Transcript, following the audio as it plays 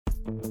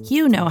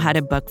You know how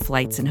to book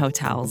flights and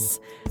hotels.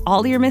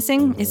 All you're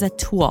missing is a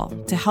tool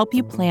to help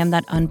you plan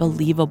that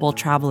unbelievable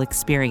travel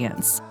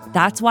experience.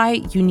 That's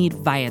why you need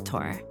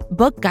Viator.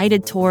 Book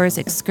guided tours,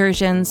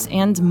 excursions,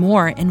 and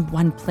more in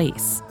one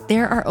place.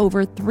 There are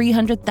over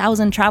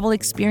 300,000 travel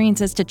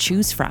experiences to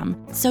choose from,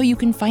 so you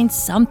can find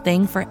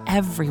something for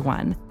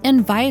everyone.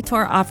 And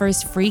Viator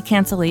offers free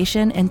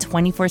cancellation and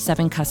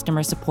 24/7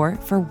 customer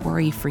support for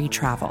worry-free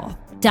travel.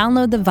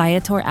 Download the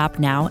Viator app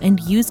now and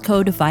use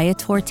code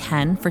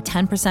Viator10 for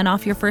 10%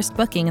 off your first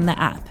booking in the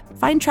app.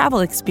 Find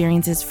travel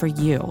experiences for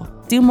you.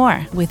 Do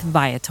more with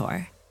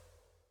Viator.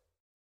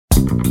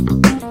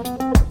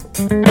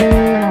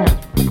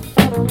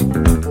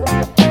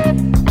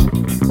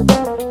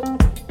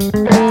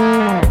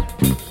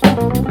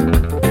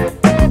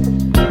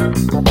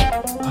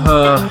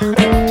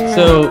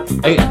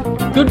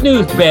 Good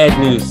news, bad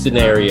news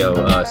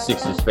scenario,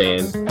 Sixers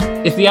fans.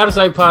 It's the Out of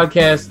Sight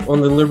podcast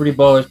on the Liberty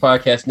Ballers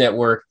Podcast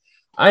Network.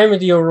 I am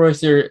Adil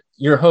Royster,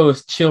 your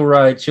host. Chill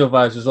ride, chill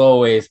vibes as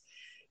always.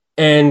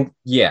 And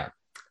yeah,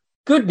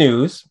 good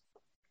news.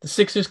 The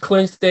Sixers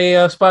clinched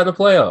a spot in the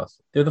playoffs.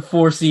 They're the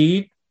 4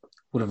 seed.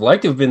 Would have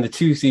liked to have been the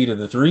 2 seed or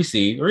the 3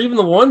 seed or even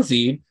the 1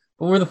 seed,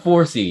 but we're the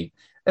 4 seed.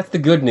 That's the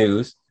good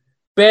news.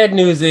 Bad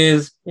news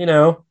is,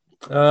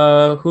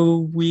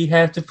 who we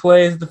have to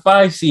play is the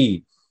 5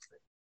 seed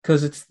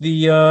because it's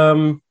the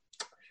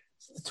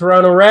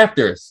Toronto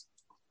Raptors.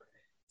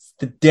 It's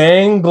the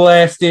dang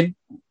blasted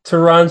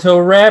Toronto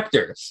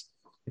Raptors.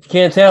 If you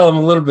can't tell, I'm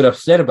a little bit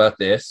upset about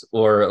this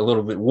or a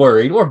little bit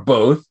worried or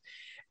both.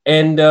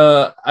 And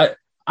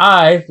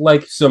I,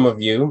 like some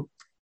of you,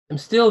 I'm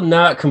still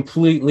not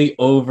completely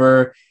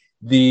over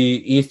the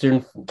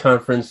Eastern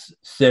Conference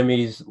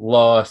semis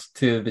loss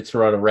to the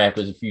Toronto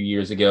Raptors a few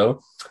years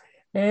ago.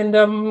 And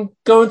I'm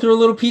going through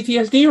a little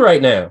PTSD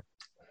right now.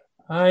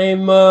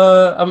 I'm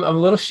a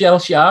little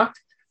shell-shocked.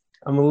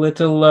 I'm a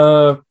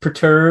little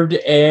perturbed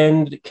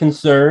and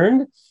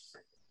concerned.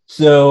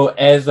 So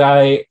as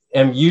I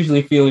am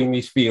usually feeling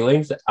these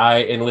feelings,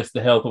 I enlist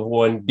the help of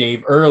one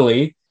Dave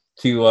Early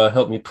to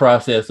help me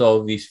process all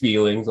of these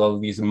feelings, all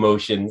of these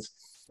emotions,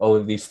 all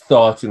of these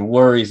thoughts and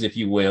worries, if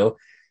you will.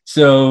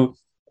 So,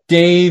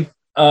 Dave,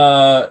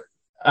 I'm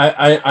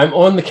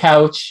on the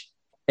couch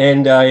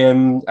and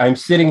I'm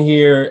sitting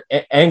here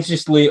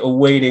anxiously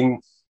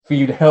awaiting for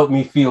you to help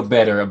me feel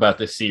better about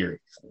the series.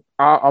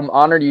 I'm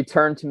honored you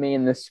turned to me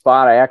in this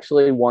spot. I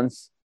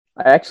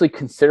actually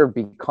considered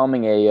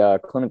becoming a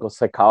clinical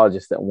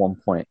psychologist at one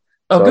point.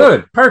 Oh, so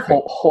good.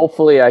 Perfect.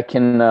 Hopefully I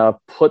can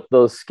put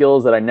those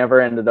skills that I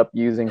never ended up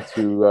using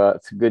to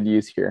good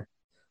use here.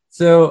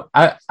 So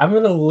I'm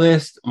going to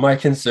list my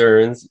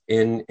concerns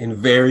in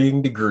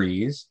varying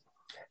degrees.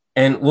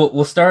 And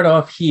we'll start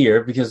off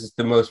here because it's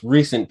the most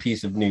recent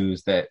piece of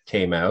news that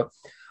came out.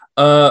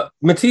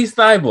 Matisse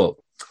Thybulle,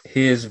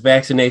 his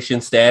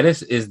vaccination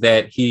status is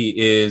that he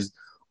is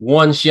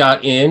 1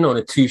 shot in on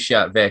a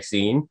 2-shot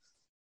vaccine.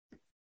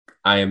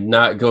 I am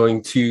not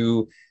going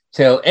to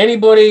tell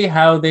anybody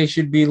how they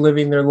should be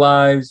living their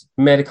lives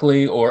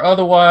medically or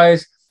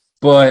otherwise,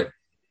 but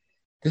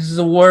this is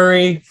a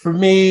worry for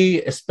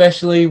me,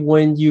 especially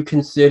when you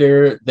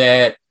consider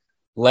that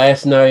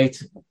last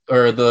night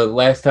or the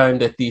last time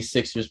that these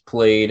Sixers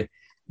played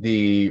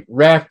the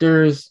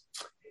Raptors,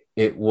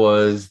 it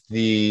was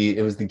the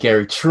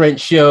Gary Trent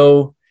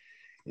show,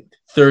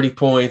 30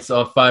 points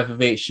off 5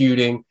 of 8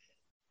 shooting.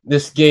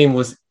 This game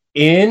was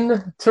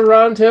in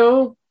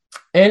Toronto,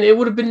 and it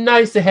would have been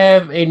nice to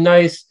have a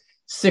nice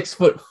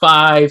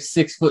 6'5",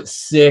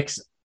 6'6",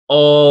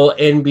 all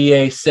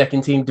NBA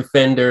second team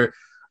defender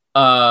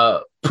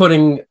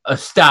putting a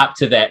stop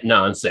to that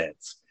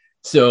nonsense.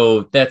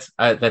 So that's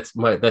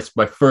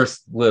my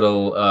first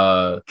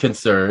little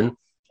concern.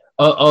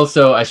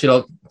 Also, I should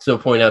also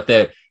point out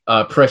that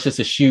Precious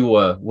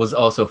Achiuwa was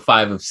also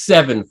 5 of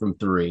 7 from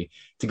 3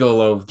 to go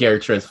along with Gary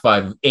Trent's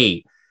 5 of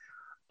 8.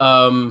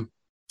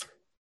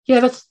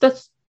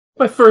 That's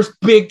my first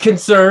big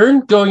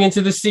concern going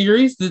into the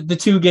series, the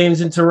 2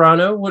 games in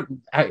Toronto.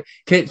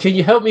 Can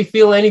you help me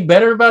feel any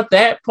better about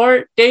that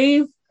part,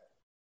 Dave?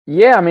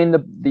 Yeah, I mean,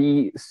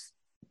 the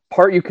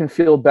part you can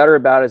feel better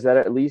about is that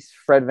at least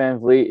Fred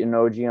VanVleet and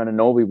OG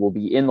Anunoby will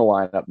be in the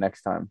lineup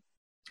next time.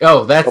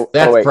 Oh, that's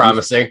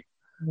promising.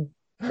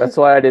 That's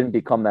why I didn't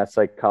become that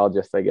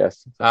psychologist, I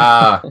guess.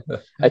 I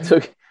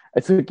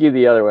took you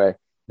the other way.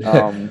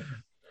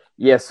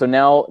 So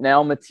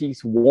now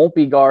Matisse won't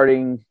be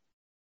guarding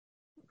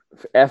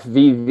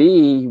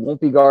FVV,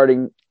 won't be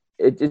guarding.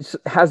 It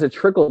has a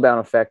trickle-down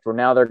effect where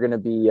now they're going to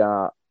be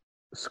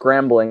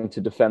scrambling to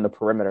defend the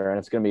perimeter, and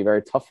it's going to be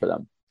very tough for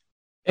them.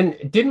 And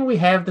didn't we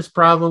have this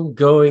problem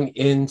going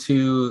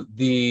into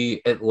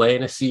the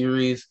Atlanta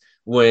series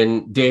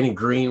when Danny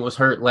Green was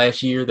hurt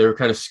last year? They were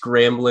kind of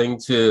scrambling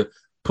to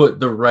put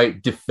the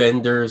right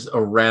defenders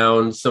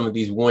around some of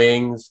these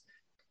wings.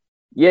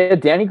 Yeah,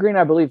 Danny Green,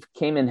 I believe,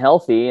 came in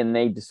healthy, and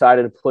they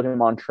decided to put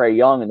him on Trae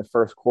Young in the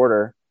first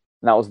quarter.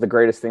 And that was the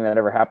greatest thing that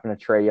ever happened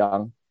to Trae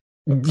Young.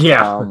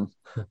 Yeah.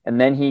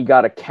 And then he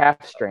got a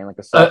calf strain, like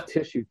a soft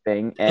tissue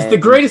thing. And it's the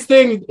greatest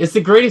thing. It's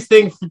the greatest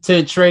thing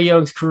to Trae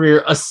Young's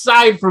career,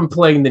 aside from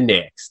playing the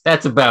Knicks.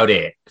 That's about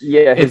it.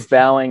 Yeah, his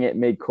bowing at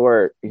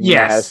midcourt in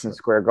Yes. Madison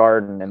Square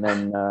Garden, and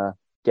then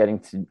getting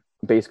to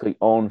basically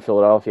own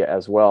Philadelphia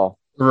as well.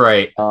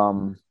 Right.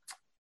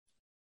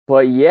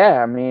 But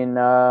yeah, I mean,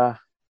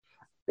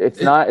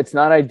 it's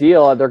not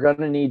ideal. They're going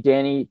to need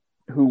Danny,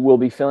 who will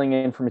be filling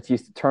in for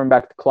Matisse, to turn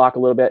back the clock a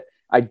little bit.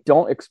 I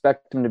don't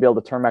expect him to be able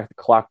to turn back the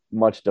clock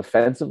much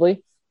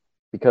defensively,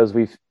 because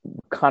we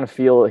kind of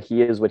feel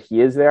he is what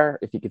he is there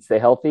if he could stay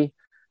healthy.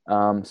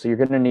 So you're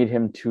going to need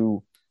him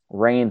to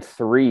rain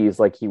threes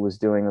like he was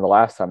doing the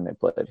last time they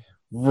played.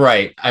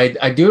 Right.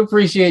 I do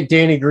appreciate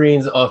Danny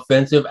Green's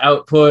offensive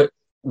output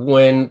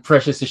when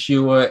Precious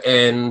Achiuwa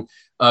and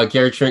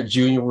Gary Trent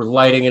Jr. were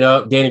lighting it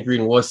up. Danny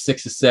Green was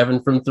 6 of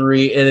 7 from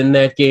 3 in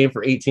that game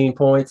for 18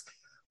 points.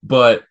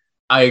 But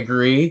I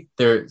agree,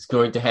 there's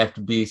going to have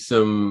to be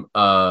some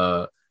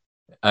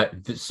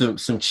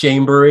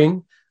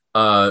chambering,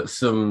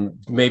 some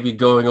maybe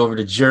going over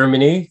to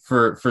Germany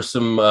for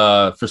some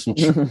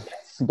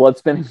blood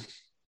spinning.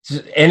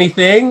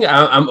 Anything.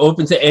 I'm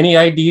open to any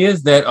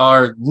ideas that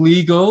are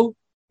legal.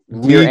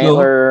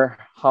 Antler,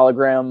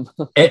 hologram.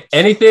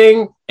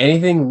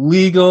 anything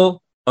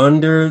legal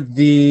under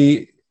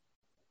the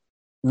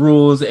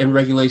rules and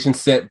regulations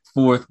set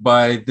forth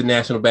by the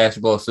National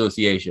Basketball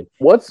Association.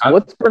 What's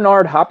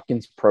Bernard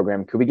Hopkins'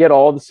 program? Could we get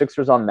all the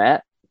Sixers on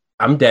that?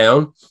 I'm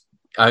down.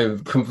 I'm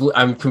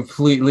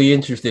completely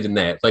interested in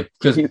that. Like,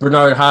 because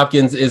Bernard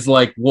Hopkins is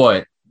like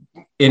what?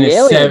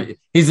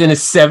 He's in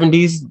his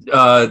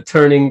 70s,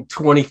 turning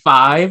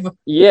 25.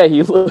 Yeah,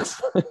 he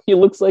looks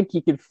like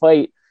he could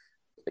fight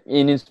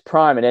in his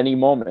prime at any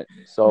moment.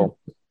 So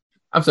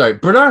I'm sorry,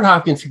 Bernard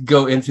Hopkins could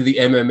go into the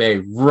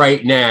MMA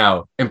right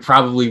now and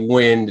probably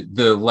win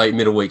the light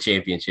middleweight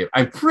championship.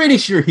 I'm pretty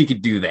sure he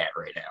could do that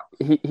right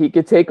now. He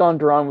could take on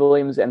Deron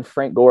Williams and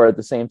Frank Gore at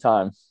the same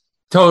time.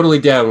 Totally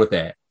down with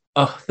that.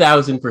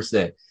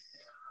 1,000%.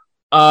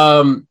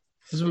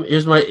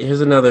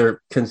 Here's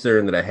another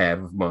concern that I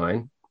have of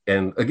mine.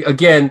 And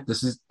again,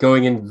 this is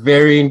going in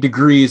varying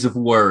degrees of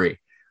worry.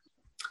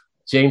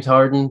 James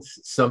Harden,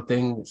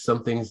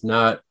 something's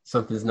not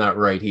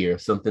right here.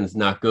 Something's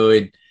not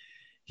good.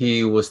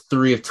 He was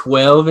 3 of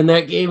 12 in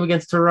that game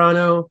against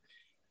Toronto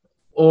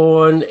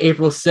on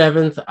April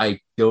 7th. I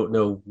don't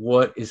know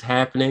what is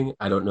happening.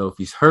 I don't know if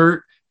he's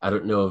hurt. I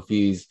don't know if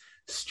he's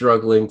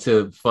struggling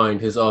to find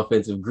his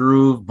offensive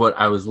groove, but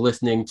I was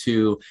listening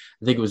to,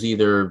 I think it was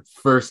either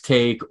First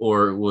Take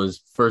or it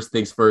was First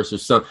Things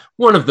First or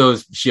one of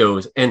those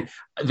shows, and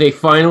they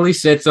finally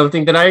said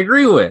something that I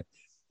agree with.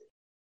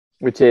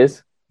 Which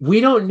is?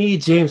 We don't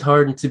need James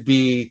Harden to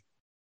be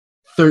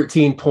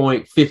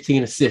 13-point,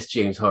 15 assist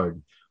James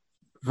Harden.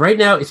 Right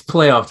now, it's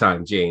playoff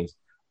time, James.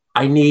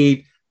 I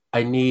need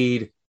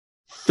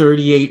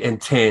 38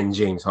 and 10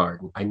 James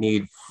Harden. I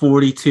need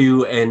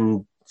 42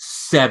 and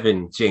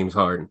 7 James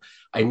Harden.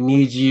 I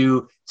need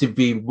you to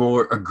be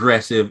more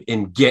aggressive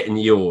in getting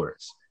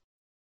yours.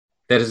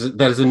 That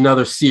is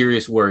another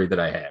serious worry that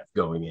I have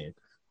going in.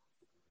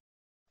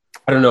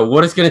 I don't know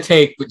what it's going to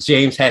take, but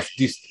James has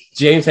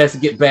to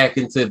get back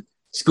into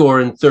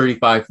scoring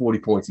 35, 40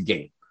 points a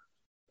game.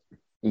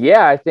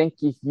 Yeah, I think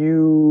if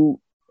you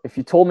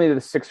told me that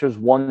the Sixers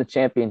won the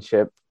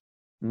championship,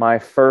 my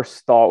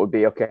first thought would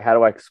be, okay, how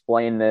do I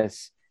explain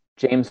this?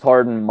 James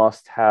Harden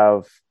must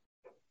have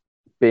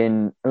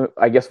been,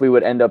 I guess we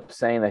would end up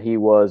saying that he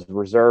was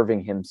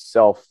reserving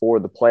himself for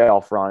the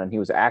playoff run, and he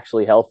was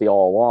actually healthy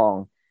all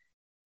along.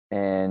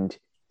 And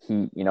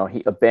he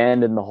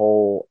abandoned the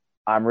whole,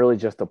 I'm really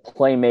just a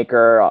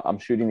playmaker. I'm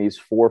shooting these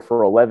 4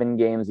 for 11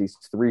 games, these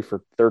 3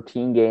 for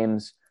 13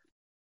 games.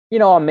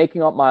 I'm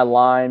making up my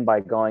line by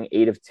going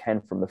 8 of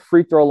 10 from the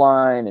free throw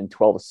line and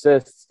 12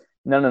 assists.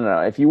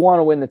 No. If you want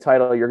to win the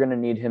title, you're going to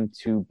need him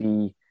to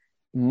be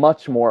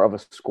much more of a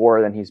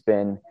scorer than he's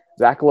been.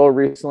 Zach Lowe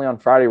recently on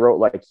Friday wrote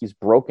like he's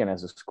broken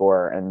as a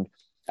scorer. And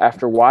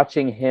after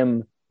watching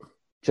him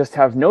just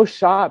have no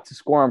shot to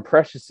score on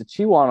Precious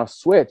Achiuwa on a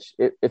switch,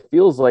 it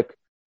feels like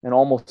an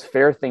almost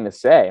fair thing to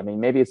say. I mean,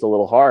 maybe it's a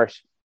little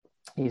harsh.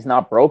 He's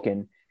not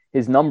broken.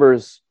 His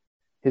numbers,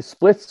 his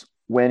splits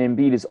when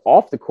Embiid is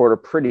off the court are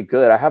pretty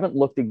good. I haven't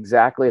looked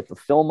exactly at the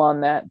film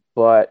on that,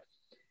 but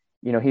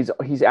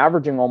he's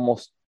averaging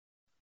almost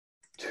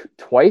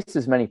twice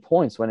as many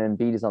points when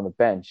Embiid is on the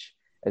bench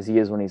as he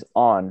is when he's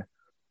on.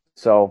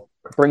 So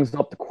it brings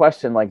up the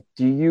question, like,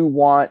 do you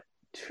want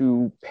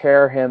to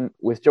pair him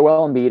with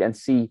Joel Embiid and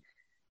see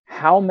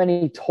how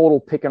many total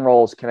pick and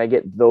rolls can I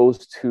get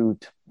those two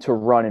to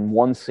run in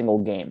one single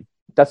game?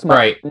 That's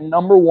my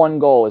number one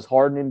goal, is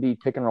Harden and Embiid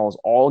pick and rolls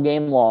all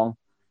game long.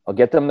 I'll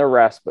get them the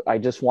rest, but I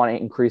just want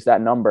to increase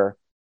that number.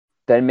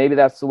 Then maybe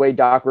that's the way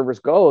Doc Rivers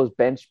goes.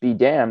 Bench be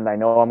damned. I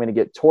know I'm going to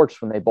get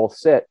torched when they both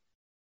sit.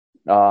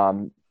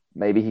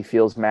 Maybe he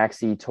feels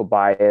Maxey,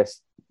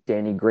 Tobias,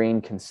 Danny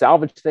Green can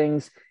salvage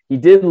things. He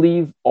did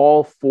leave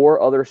all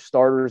 4 other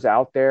starters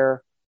out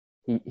there.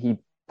 He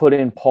put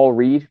in Paul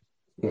Reed.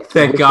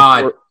 Thank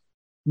God.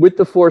 with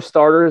the 4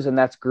 starters, and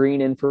that's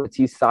Green in for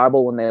Matisse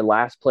Thybulle when they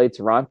last played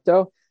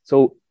Toronto.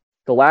 So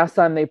the last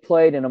time they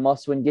played in a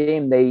must-win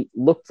game, they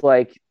looked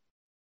like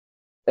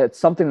it's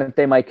something that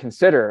they might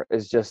consider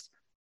is just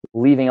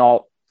leaving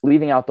out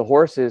the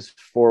horses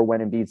for when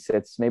Embiid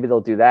sits. Maybe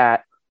they'll do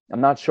that.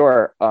 I'm not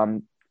sure,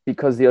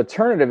 because the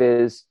alternative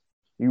is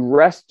you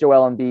rest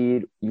Joel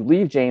Embiid, you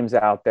leave James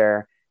out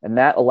there, and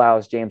that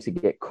allows James to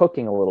get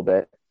cooking a little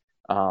bit.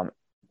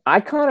 I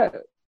kind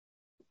of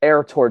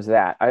err towards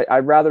that.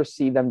 I'd rather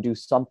see them do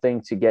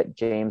something to get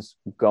James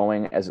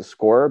going as a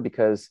scorer,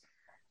 because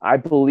I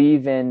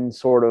believe in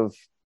sort of,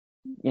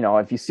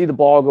 if you see the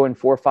ball going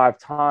 4 or 5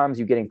 times,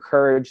 you get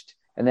encouraged,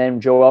 and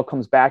then Joel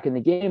comes back in the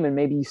game, and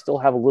maybe you still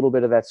have a little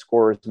bit of that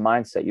scorer's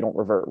mindset. You don't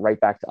revert right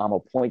back to I'm a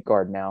point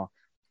guard now.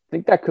 I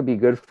think that could be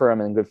good for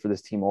him and good for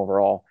this team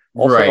overall.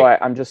 Also, right.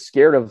 I'm just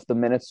scared of the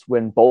minutes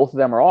when both of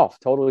them are off.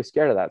 Totally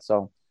scared of that.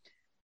 So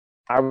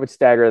I would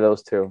stagger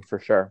those two for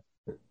sure.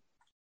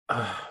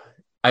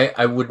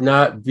 I would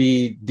not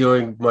be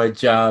doing my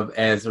job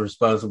as a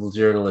responsible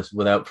journalist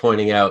without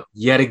pointing out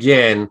yet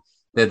again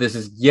that this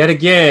is yet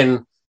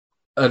again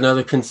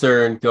another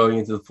concern going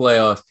into the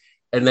playoffs,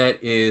 and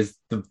that is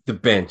the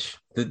bench.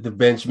 The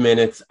bench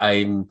minutes.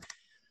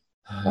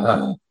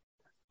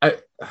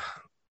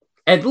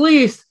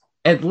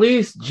 At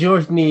least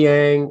George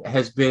Niang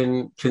has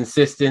been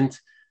consistent.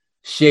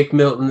 Shake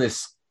Milton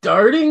is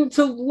starting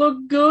to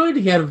look good.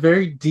 He had a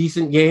very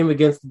decent game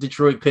against the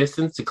Detroit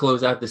Pistons to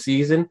close out the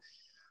season.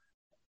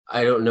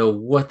 I don't know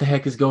what the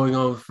heck is going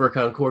on with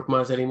Furkan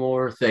Korkmaz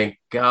anymore. Thank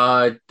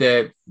God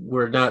that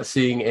we're not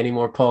seeing any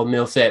more Paul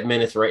Millsap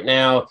minutes right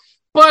now.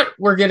 But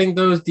we're getting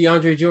those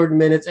DeAndre Jordan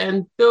minutes,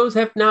 and those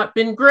have not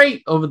been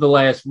great over the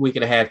last week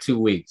and a half, 2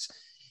 weeks.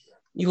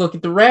 You look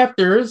at the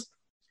Raptors,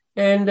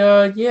 and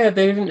they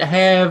didn't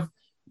have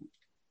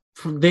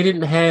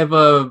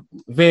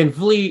Van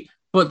Vliet,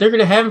 but they're going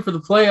to have him for the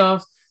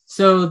playoffs.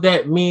 So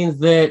that means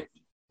that,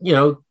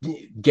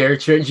 Gary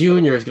Trent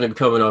Jr. is going to be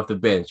coming off the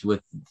bench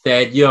with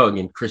Thad Young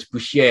and Chris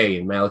Boucher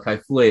and Malachi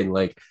Flynn.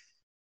 Like,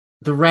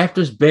 the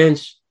Raptors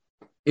bench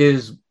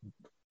is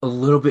a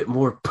little bit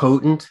more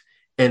potent,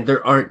 and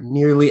there aren't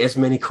nearly as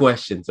many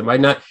questions. Am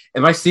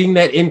I seeing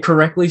that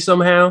incorrectly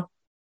somehow?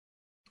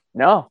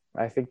 No,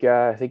 I think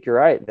you're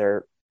right.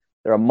 They're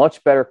a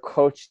much better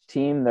coached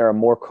team. They're a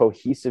more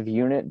cohesive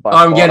unit.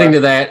 I'm getting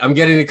to that. I'm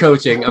getting to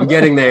coaching. I'm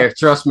getting there.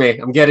 Trust me,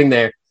 I'm getting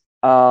there.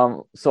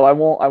 So I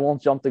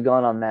won't jump the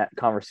gun on that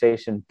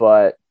conversation,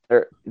 but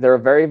they're a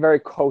very, very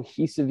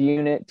cohesive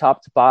unit,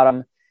 top to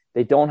bottom.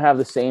 They don't have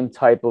the same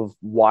type of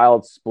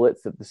wild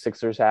splits that the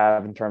Sixers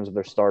have in terms of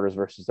their starters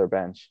versus their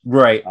bench.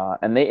 Right.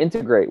 And they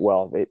integrate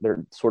well.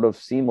 They're sort of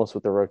seamless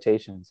with their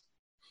rotations.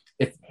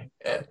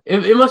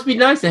 It must be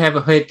nice to have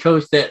a head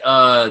coach that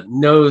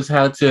knows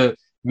how to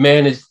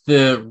manage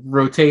the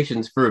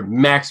rotations for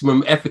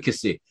maximum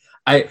efficacy.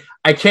 I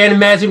can't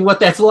imagine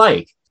what that's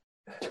like.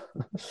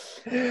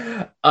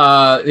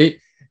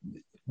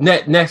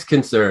 Next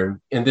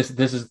concern, and this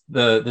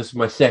is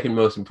my second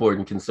most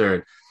important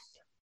concern.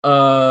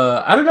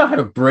 I don't know how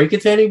to break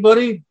it to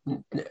anybody,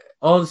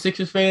 all the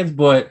Sixers fans,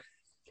 but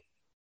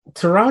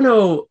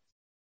Toronto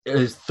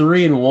is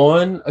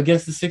 3-1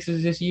 against the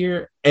Sixers this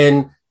year,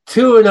 and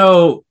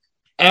 2-0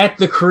 at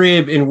the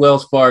crib in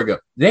Wells Fargo.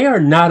 They are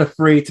not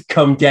afraid to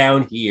come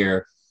down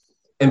here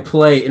and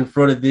play in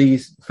front of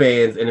these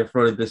fans and in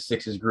front of this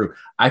Sixers group.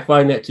 I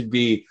find that to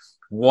be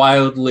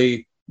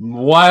wildly,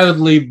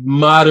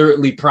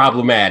 moderately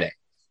problematic.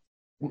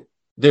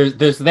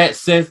 There's that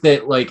sense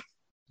that, like,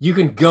 you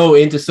can go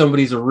into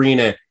somebody's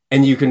arena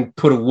and you can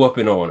put a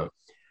whooping on them.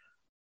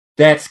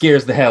 That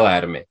scares the hell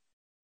out of me.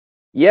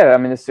 Yeah, I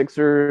mean, the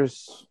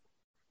Sixers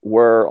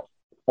were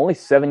only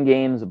 7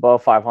 games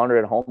above 500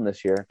 at home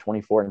this year,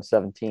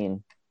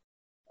 24-17.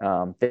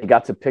 They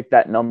got to pick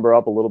that number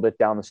up a little bit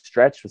down the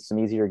stretch with some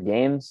easier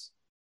games,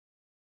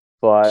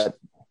 but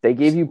they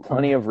gave you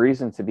plenty of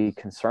reason to be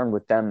concerned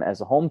with them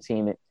as a home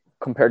team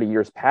compared to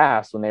years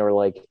past when they were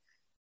like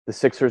the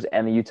Sixers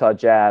and the Utah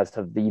Jazz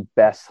have the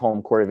best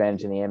home court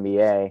advantage in the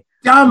NBA.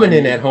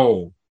 Dominant at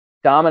home.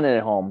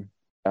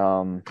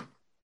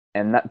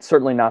 And that's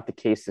certainly not the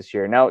case this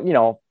year.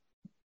 Now,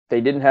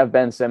 they didn't have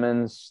Ben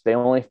Simmons. They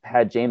only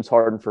had James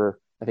Harden for,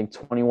 I think,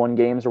 21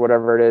 games or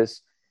whatever it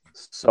is.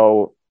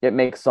 So it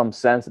makes some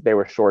sense that they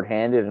were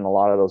shorthanded in a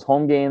lot of those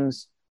home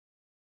games.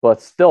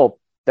 But still,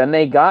 then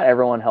they got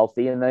everyone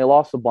healthy and they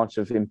lost a bunch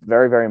of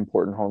very, very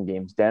important home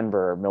games.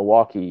 Denver,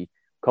 Milwaukee,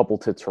 couple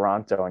to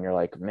Toronto. And you're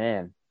like,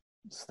 man,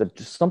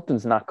 just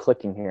something's not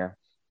clicking here.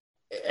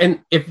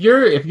 And if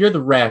you're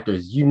the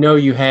Raptors,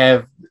 you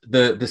have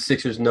the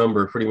Sixers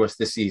number pretty much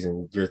this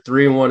season. You're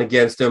 3-1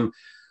 against them.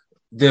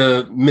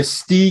 The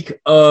mystique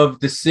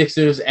of the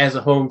Sixers as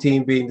a home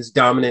team being this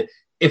dominant,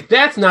 if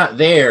that's not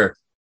there,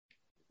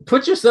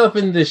 put yourself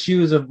in the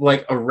shoes of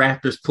like a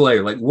Raptors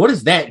player. Like, what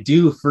does that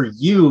do for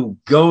you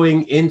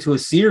going into a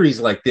series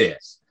like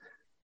this?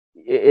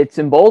 It's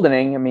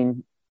emboldening. I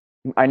mean,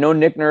 I know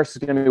Nick Nurse is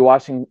going to be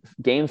watching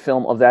game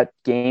film of that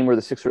game where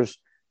the Sixers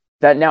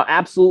that now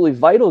absolutely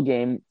vital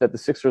game that the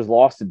Sixers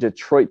lost to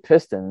Detroit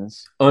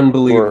Pistons.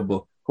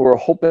 Unbelievable. Who are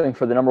hoping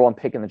for the number 1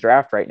 pick in the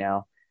draft right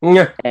now.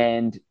 Yeah.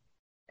 And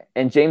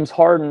James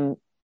Harden,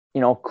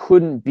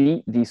 couldn't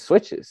beat these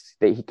switches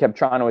that he kept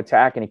trying to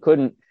attack, and he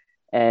couldn't.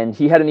 And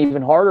he had an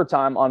even harder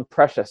time on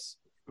Precious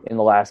in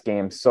the last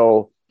game.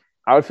 So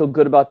I would feel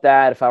good about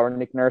that. If I were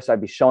Nick Nurse,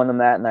 I'd be showing them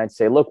that. And I'd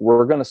say, look,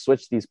 we're going to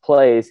switch these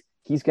plays.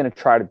 He's going to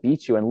try to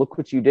beat you. And look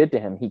what you did to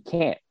him. He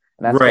can't.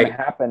 And that's going to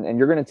happen. And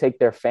you're going to take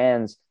their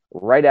fans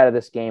right out of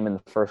this game in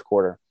the first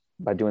quarter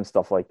by doing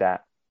stuff like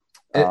that.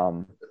 As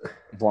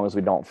long as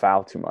we don't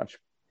foul too much.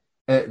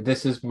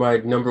 This is my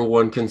number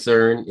one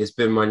concern. It's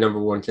been my number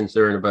one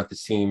concern about the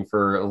team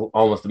for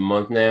almost a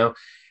month now.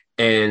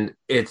 And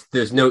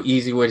there's no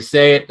easy way to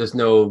say it. There's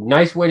no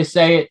nice way to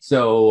say it.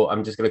 So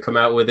I'm just going to come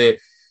out with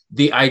it.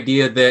 The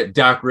idea that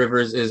Doc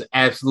Rivers is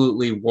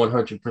absolutely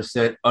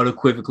 100%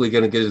 unequivocally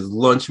going to get his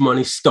lunch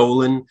money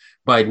stolen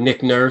by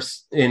Nick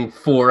Nurse in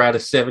 4 out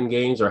of 7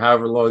 games or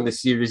however long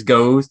this series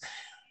goes.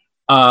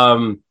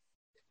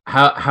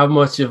 How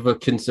much of a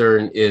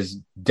concern is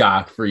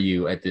Doc for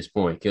you at this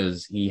point?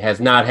 Because he has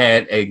not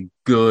had a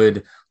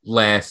good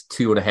last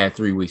 2.5,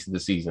 3 weeks of the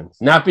season.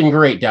 It's not been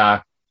great,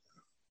 Doc.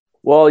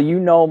 Well,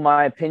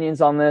 my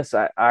opinions on this.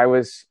 I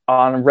was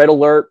on red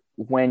alert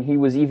when he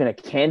was even a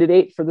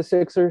candidate for the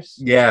Sixers.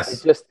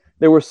 Yes.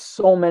 There were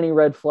so many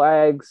red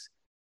flags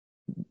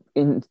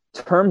in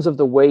terms of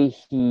the way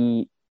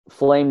he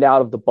flamed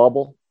out of the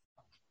bubble.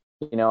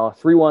 A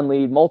 3-1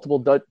 lead, multiple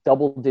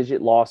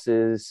double-digit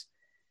losses,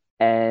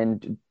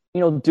 and,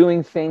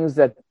 doing things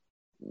that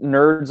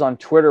nerds on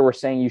Twitter were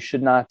saying you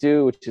should not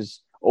do, which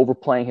is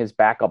overplaying his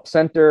backup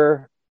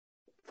center,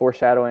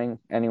 foreshadowing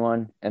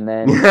anyone. And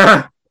then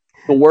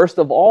the worst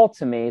of all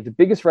to me, the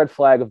biggest red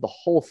flag of the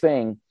whole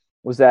thing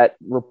was that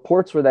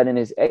reports were that in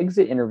his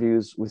exit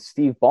interviews with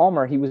Steve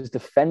Ballmer, he was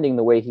defending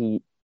the way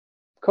he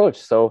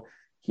coached. So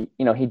he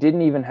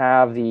didn't even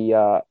have he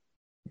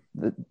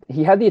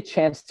had the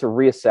chance to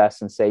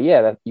reassess and say,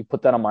 yeah, that you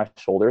put that on my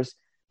shoulders.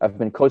 I've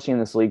been coaching in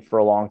this league for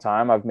a long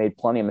time. I've made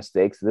plenty of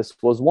mistakes. This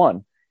was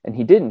one. And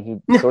he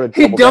didn't. He sort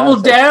of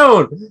doubled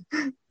down.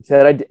 He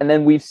said, and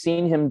then we've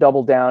seen him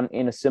double down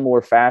in a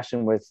similar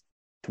fashion with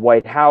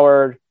Dwight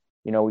Howard.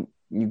 You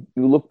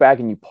look back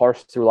and you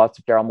parse through lots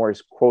of Daryl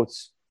Morey's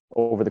quotes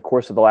over the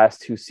course of the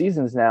last 2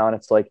 seasons now. And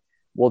it's like,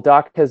 well,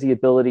 Doc has the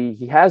ability.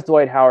 He has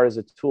Dwight Howard as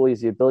a tool. He has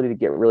the ability to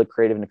get really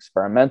creative and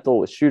experimental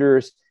with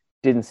shooters.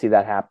 Didn't see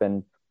that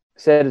happen.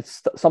 Said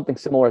it's something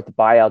similar at the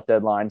buyout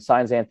deadline.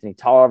 Signs Anthony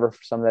Tolliver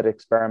for some of that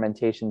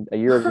experimentation a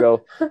year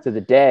ago to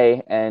the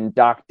day. And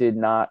Doc did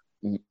not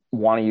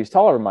want to use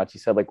Tolliver much. He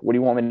said, like, what do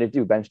you want me to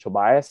do? Bench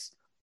Tobias?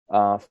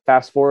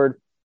 Fast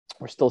forward,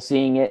 we're still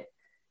seeing it.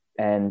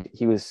 And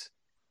he was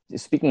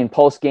speaking in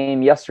post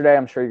game yesterday.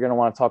 I'm sure you're going to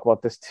want to talk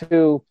about this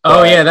too.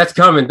 Oh yeah, that's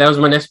coming. That was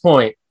my next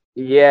point.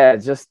 Yeah.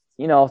 Just,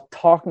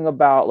 talking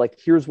about like,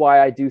 here's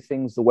why I do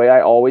things the way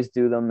I always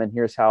do them. And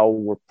here's how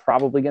we're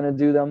probably going to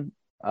do them.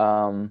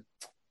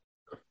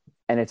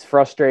 And it's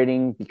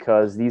frustrating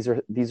because these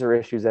are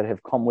issues that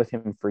have come with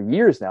him for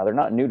years now. They're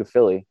not new to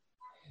Philly.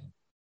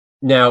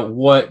 Now,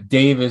 what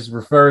Dave is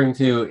referring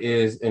to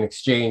is an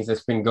exchange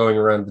that's been going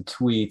around the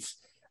tweets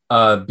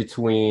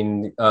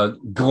between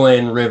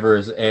Glenn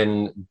Rivers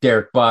and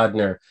Derek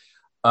Bodner.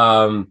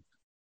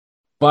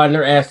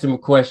 Bodner asked him a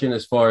question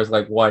as far as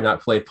like, why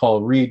not play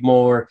Paul Reed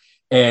more?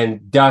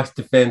 And Doc's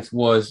defense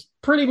was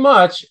pretty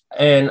much,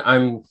 and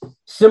I'm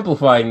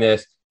simplifying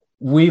this,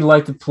 we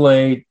like to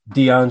play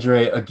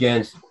DeAndre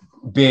against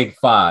big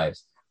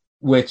fives,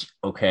 which,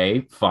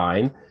 okay,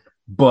 fine.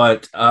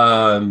 But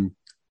DeAndre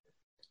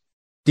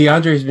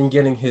has been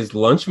getting his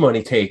lunch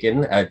money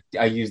taken.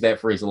 I use that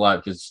phrase a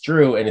lot because it's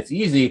true and it's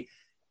easy.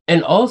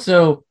 And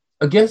also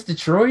against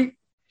Detroit,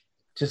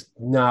 just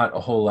not a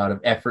whole lot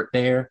of effort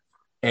there.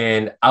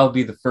 And I'll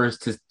be the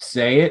first to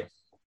say it.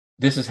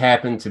 This has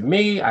happened to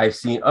me. I've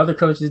seen other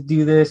coaches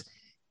do this.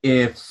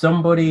 If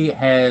somebody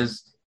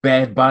has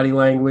bad body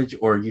language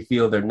or you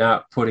feel they're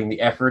not putting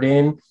the effort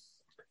in,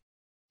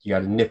 you got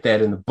to nip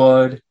that in the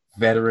bud,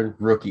 veteran,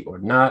 rookie or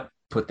not.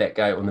 Put that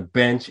guy on the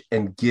bench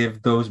and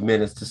give those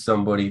minutes to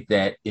somebody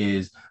that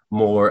is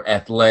more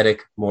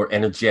athletic, more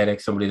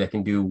energetic, somebody that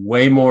can do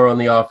way more on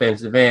the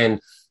offensive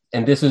end.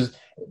 And this is,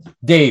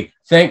 Dave,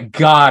 thank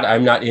God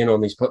I'm not in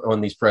on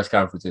these press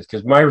conferences,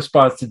 because my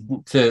response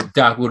to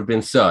Doc would have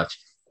been such,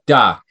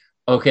 Doc,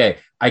 okay,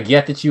 I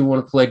get that you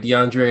want to play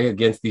DeAndre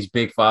against these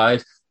big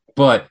fives,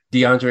 but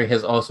DeAndre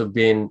has also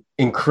been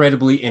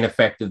incredibly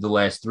ineffective the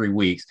last 3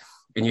 weeks.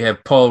 And you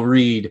have Paul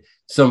Reed,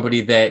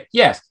 somebody that,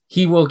 yes,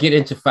 he will get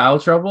into foul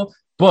trouble,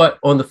 but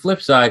on the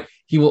flip side,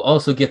 he will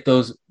also get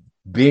those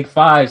big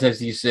fives,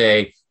 as you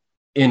say,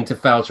 into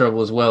foul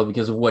trouble as well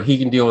because of what he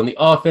can do on the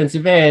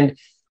offensive end,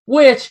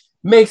 which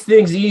makes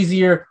things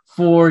easier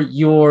for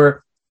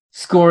your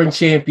scoring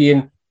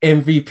champion,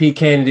 MVP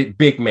candidate,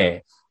 big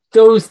man.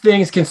 Those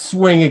things can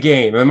swing a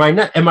game. Am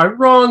I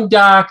wrong,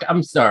 Doc?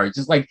 I'm sorry.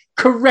 Just like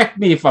correct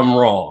me if I'm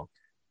wrong.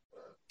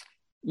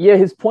 Yeah,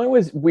 his point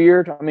was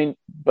weird. I mean,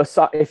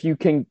 if you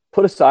can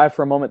put aside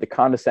for a moment the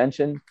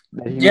condescension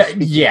that he was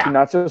speaking to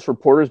not just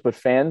reporters but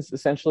fans,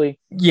 essentially.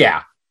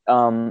 Yeah.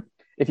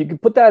 If you can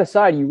put that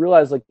aside, you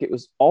realize like it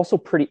was also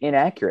pretty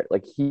inaccurate.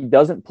 Like he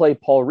doesn't play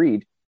Paul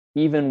Reed,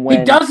 even when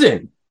he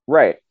doesn't.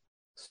 Right.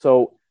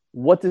 So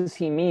what does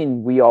he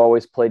mean? We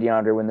always play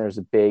DeAndre when there's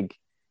a big,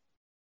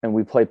 and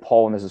we play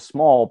Paul when there's a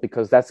small,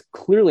 because that's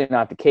clearly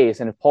not the case.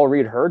 And if Paul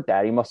Reed heard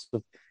that, he must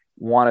have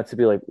wanted to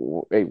be like,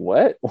 wait,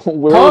 what?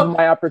 Where were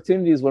my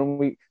opportunities when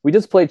we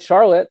just played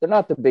Charlotte? They're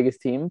not the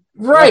biggest team,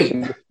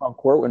 right? On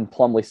court when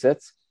Plumlee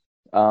sits.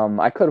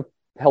 I could have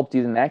helped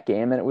you in that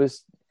game, and it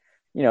was,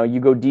 you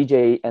go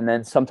DJ, and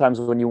then sometimes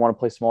when you want to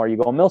play smaller, you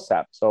go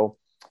Millsap. So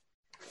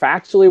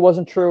factually, it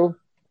wasn't true.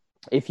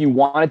 If you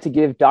wanted to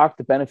give Doc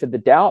the benefit of the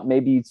doubt,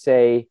 maybe you'd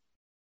say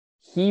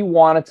he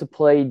wanted to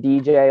play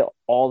DJ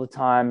all the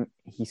time.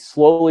 He's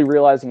slowly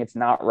realizing it's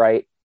not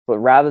right. But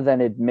rather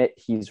than admit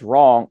he was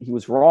wrong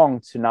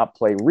to not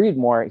play Reed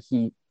more,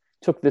 he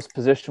took this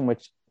position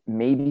which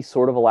maybe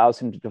sort of allows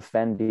him to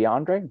defend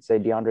DeAndre and say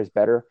DeAndre's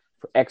better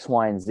for X,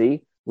 Y, and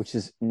Z, which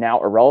is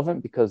now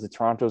irrelevant because the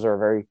Torontos are a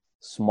very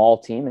small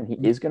team and he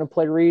is going to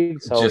play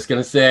Reed. So just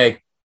going to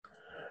say,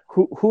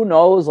 who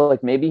knows?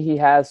 Like maybe he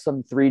has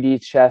some 3D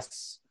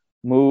chess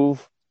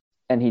move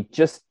and he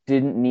just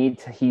didn't need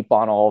to heap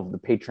on all of the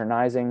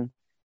patronizing.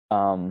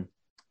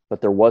 But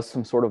there was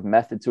some sort of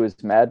method to his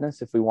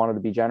madness if we wanted to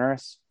be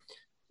generous.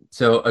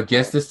 So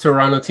against this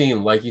Toronto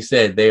team, like you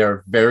said, they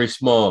are very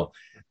small.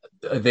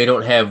 They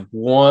don't have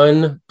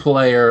one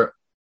player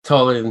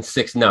taller than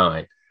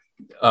 6'9".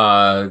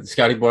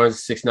 Scotty Barnes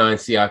is 6'9",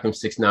 Siakam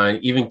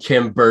 6'9", even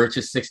Kim Birch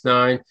is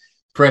 6'9",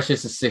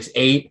 Precious is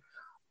 6'8".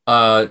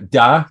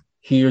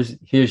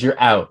 Here's your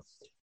out.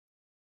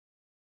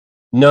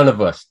 None of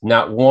us,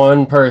 not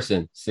one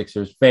person,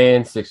 Sixers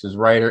fan, Sixers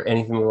writer,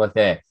 anything like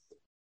that.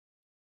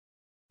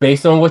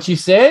 Based on what you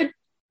said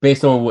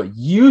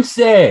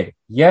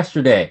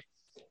yesterday,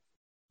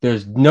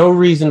 there's no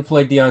reason to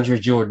play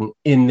DeAndre Jordan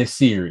in this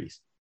series,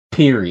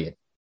 period.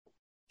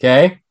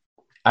 Okay?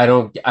 I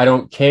don't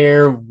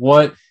care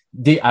I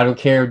don't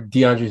care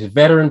DeAndre's a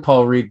veteran,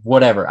 Paul Reed,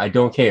 whatever. I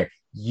don't care.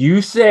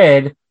 You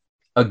said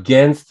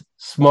against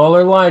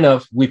smaller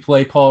lineups, we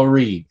play Paul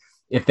Reed.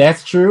 If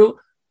that's true,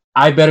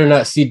 I better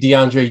not see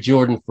DeAndre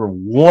Jordan for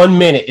 1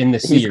 minute in the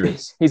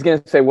series. He's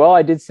going to say, well,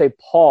 I did say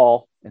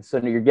Paul, and so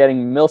you're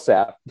getting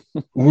Millsap.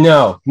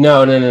 No.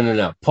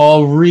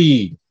 Paul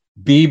Reed,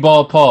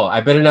 B-ball Paul.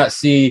 I better not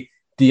see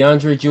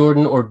DeAndre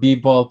Jordan or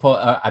B-ball Paul.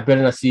 I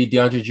better not see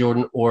DeAndre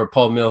Jordan or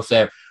Paul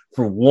Millsap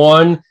for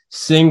one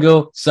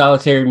single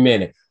solitary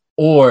minute.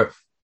 Or,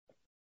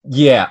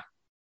 yeah,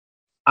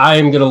 I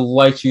am going to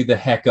light you the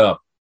heck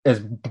up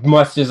as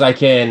much as I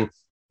can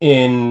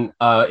in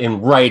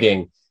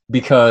writing,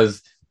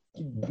 because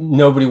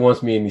nobody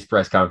wants me in these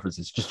press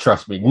conferences. Just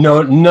trust me.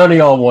 No, none of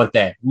y'all want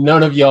that.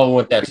 None of y'all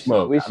want that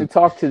smoke. We should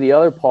talk to the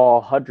other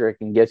Paul Hudrick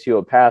and get you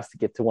a pass to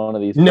get to one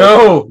of these.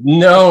 No.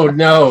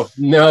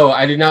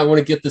 I do not want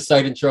to get the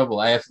site in trouble.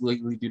 I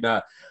absolutely do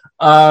not.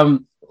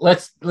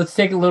 Let's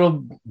take a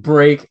little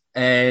break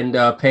and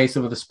pay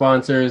some of the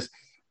sponsors,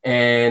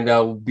 and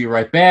we'll be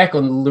right back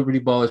on the Liberty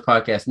Ballers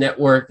Podcast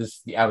Network. This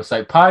is the Out of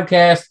Sight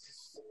Podcast.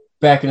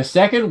 Back in a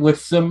second with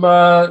some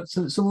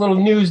little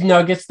news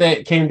nuggets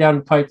that came down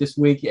the pipe this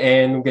week,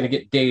 and I'm going to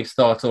get Dave's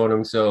thoughts on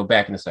them. So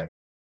back in a second.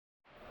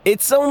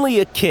 It's only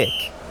a kick,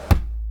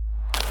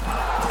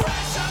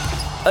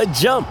 a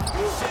jump,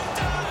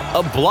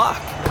 a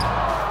block.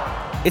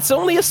 It's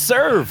only a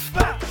serve.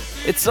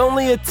 It's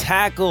only a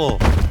tackle,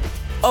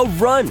 a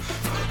run.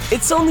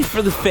 It's only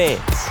for the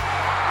fans.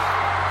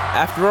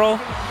 After all,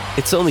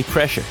 it's only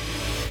pressure.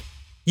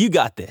 You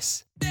got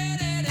this.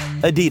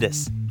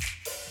 Adidas.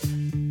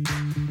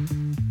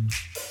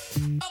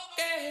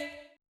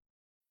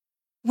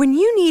 When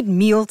you need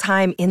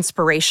mealtime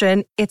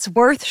inspiration, it's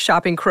worth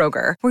shopping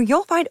Kroger, where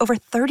you'll find over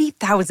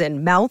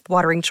 30,000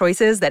 mouth-watering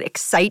choices that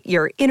excite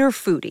your inner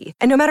foodie.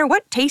 And no matter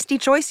what tasty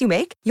choice you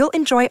make, you'll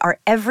enjoy our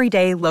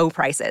everyday low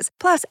prices,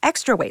 plus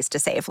extra ways to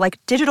save, like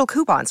digital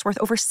coupons worth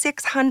over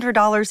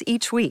 $600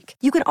 each week.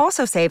 You can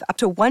also save up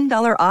to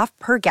 $1 off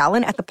per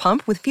gallon at the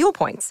pump with fuel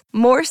points.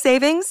 More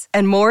savings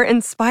and more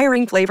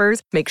inspiring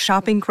flavors make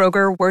shopping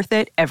Kroger worth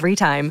it every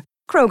time.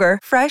 Kroger,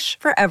 fresh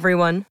for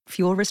everyone.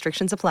 Fuel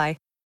restrictions apply.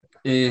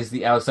 Is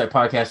the Outside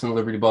Podcast on the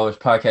Liberty Ballers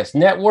Podcast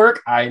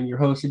Network. I am your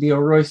host,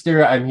 Adil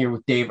Royster. I'm here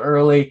with Dave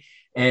Early,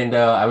 and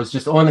I was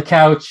just on the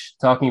couch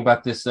talking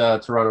about this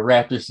Toronto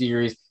Raptors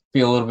series.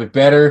 Feel a little bit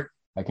better.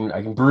 I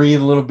can breathe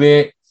a little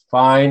bit.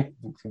 Fine.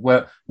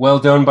 Well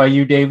done by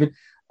you, David.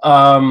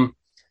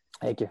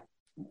 Thank you.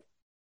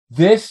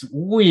 This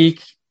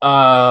week,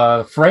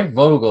 Frank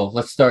Vogel.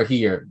 Let's start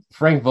here.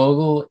 Frank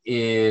Vogel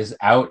is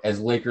out as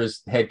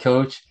Lakers head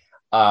coach.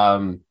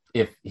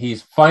 If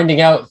he's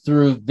finding out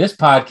through this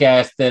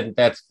podcast, then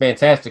that's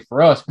fantastic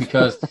for us,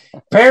 because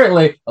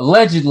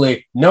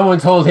allegedly, no one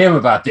told him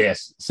about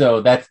this.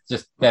 So that's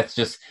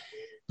just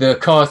the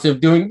cost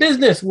of doing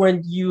business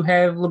when you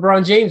have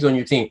LeBron James on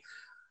your team.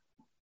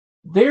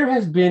 There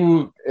has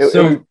been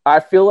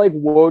I feel like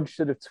Woj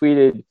should have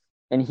tweeted,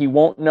 and he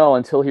won't know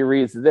until he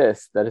reads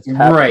this that it's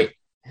happening.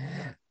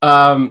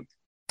 Right.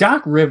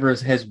 Doc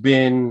Rivers has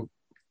been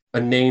a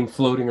name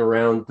floating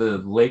around the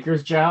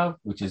Lakers job,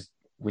 which is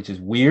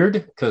weird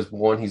because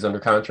one, he's under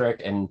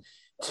contract, and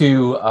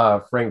two,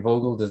 Frank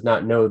Vogel does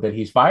not know that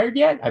he's fired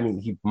yet. I mean,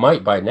 he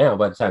might by now,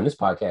 by the time this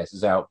podcast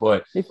is out,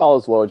 but he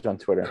follows Woj on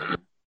Twitter.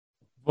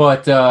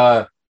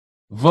 But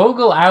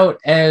Vogel out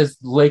as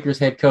Lakers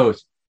head coach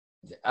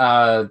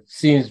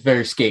seems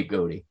very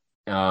scapegoaty.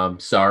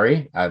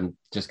 Sorry, I'm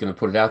just going to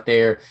put it out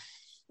there.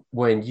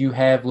 When you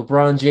have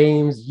LeBron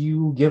James,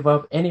 you give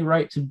up any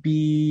right to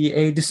be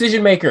a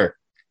decision maker.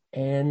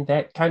 And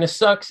that kind of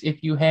sucks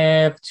if you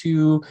have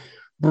to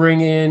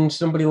bring in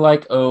somebody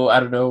like,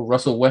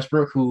 Russell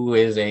Westbrook, who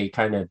is a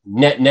kind of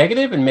net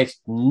negative and makes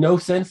no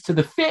sense to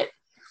the fit.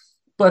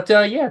 But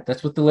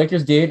that's what the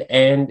Lakers did,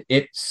 and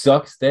it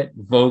sucks that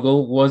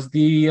Vogel was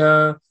the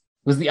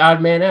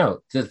odd man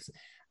out.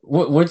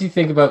 What do you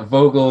think about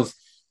Vogel's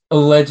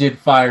alleged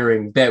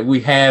firing that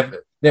we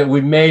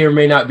may or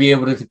may not be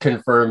able to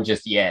confirm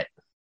just yet?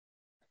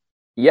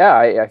 Yeah,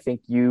 I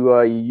think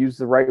you use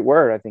the right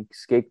word. I think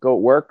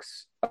scapegoat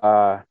works.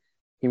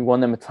 He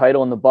won them a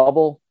title in the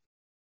bubble.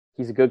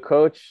 He's a good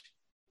coach.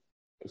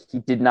 He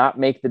did not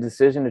make the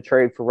decision to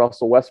trade for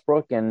Russell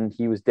Westbrook, and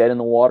he was dead in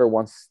the water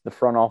once the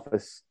front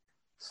office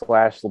 /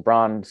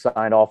 LeBron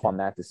signed off on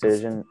that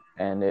decision,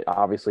 and it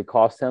obviously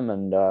cost him.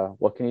 And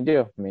what can he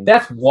do? I mean,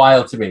 that's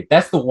wild to me.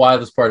 That's the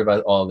wildest part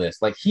about all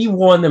this. Like, he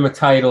won them a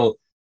title,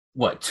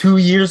 2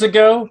 years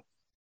ago?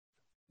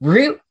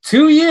 Really?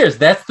 2 years?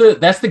 That's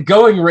the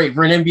going rate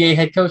for an NBA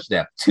head coach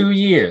now. 2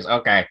 years.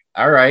 Okay.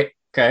 All right.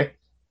 Okay.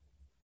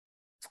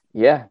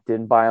 Yeah,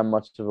 didn't buy him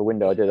much of a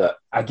window, did it?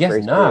 I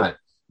guess not.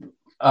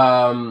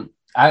 But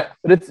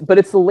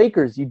it's the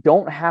Lakers. You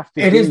don't have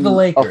to. It is the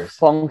Lakers. A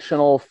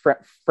functional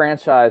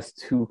franchise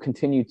to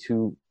continue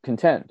to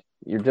contend.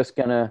 You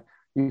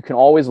can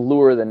always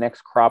lure the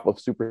next crop of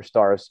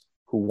superstars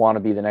who want to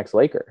be the next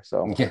Laker.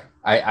 So yeah,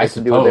 I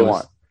suppose. Do what they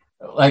want.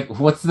 Like,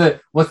 what's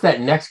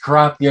that next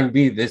crop going to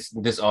be this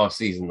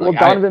offseason? Well,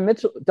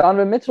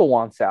 Donovan Mitchell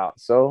wants out,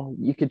 so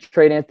you could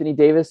trade Anthony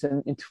Davis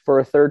for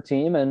a third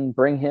team and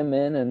bring him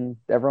in, and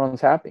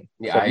everyone's happy.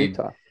 Yeah,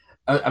 Utah.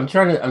 I'm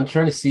trying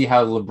to see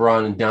how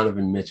LeBron and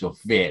Donovan Mitchell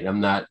fit.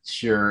 I'm not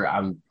sure.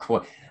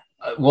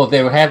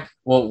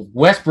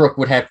 Westbrook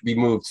would have to be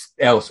moved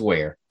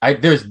elsewhere.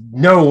 There's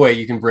no way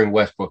you can bring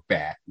Westbrook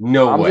back.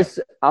 No way.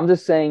 I'm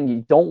just saying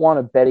you don't want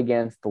to bet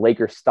against the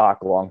Lakers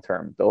stock long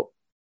term.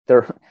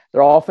 They're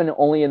often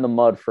only in the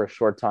mud for a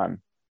short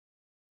time.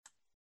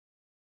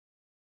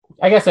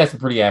 I guess that's a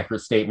pretty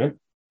accurate statement,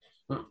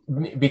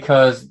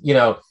 because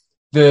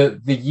the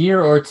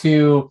year or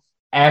two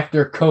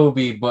after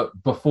Kobe,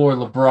 but before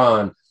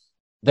LeBron,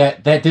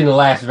 that didn't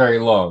last very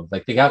long.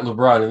 Like, they got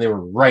LeBron and they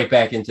were right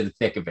back into the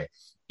thick of it.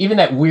 Even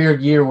that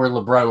weird year where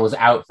LeBron was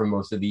out for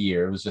most of the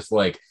year, it was just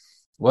like,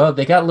 well,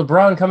 they got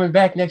LeBron coming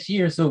back next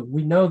year, so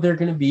we know they're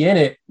going to be in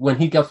it when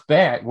he comes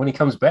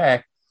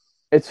back.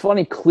 It's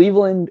funny,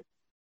 Cleveland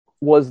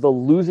was the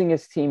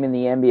losingest team in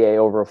the NBA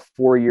over a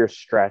 4-year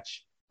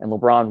stretch, and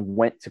LeBron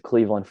went to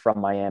Cleveland from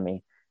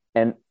Miami.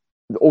 And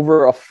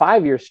over a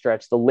 5-year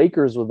stretch, the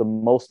Lakers were the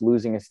most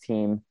losingest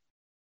team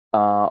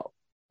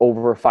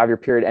over a 5-year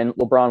period, and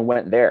LeBron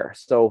went there.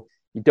 So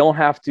you don't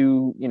have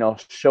to,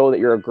 show that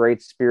you're a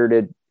great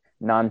spirited,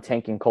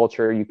 non-tanking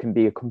culture. You can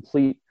be a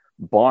complete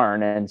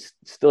barn, and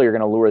still you're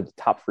going to lure the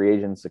top free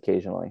agents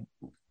occasionally.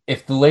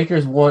 If the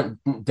Lakers want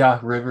Doc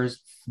Rivers,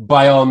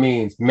 by all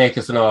means, make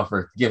us an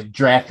offer. Give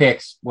draft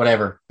picks,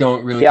 whatever.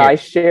 Don't really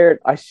care.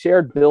 I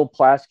shared Bill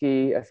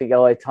Plaschke, I think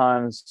LA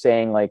Times,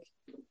 saying like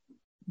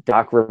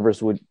Doc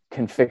Rivers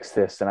can fix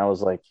this, and I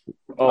was like,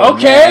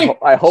 okay, man,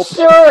 I hope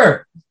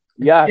sure.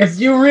 Yeah, if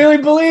you really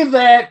believe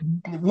that,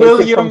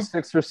 William,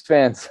 Sixers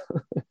fans,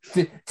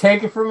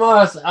 take it from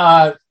us.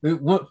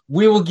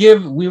 We will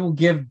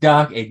give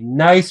Doc a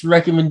nice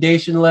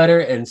recommendation letter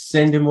and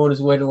send him on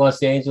his way to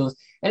Los Angeles.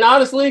 And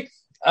honestly,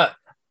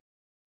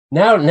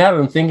 now that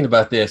I'm thinking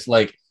about this,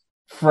 like,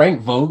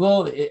 Frank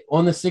Vogel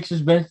on the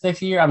Sixers bench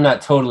next year, I'm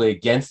not totally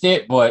against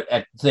it, but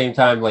at the same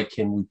time, like,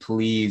 can we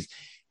please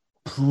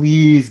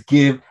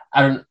give?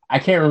 I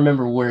can't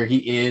remember where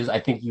he is. I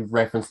think you've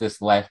referenced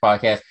this last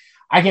podcast.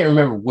 I can't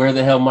remember where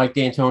the hell Mike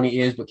D'Antoni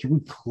is, but can we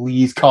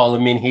please call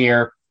him in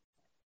here?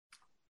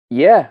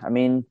 Yeah, I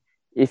mean,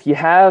 if you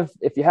have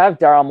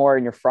Daryl Morey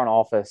in your front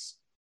office,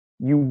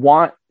 you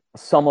want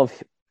some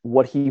of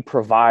what he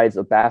provides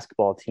a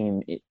basketball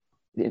team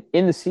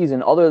in the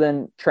season, other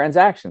than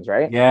transactions,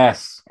 right?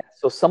 Yes.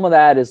 So some of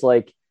that is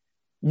like,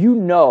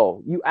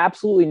 you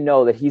absolutely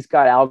know that he's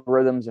got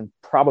algorithms and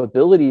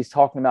probabilities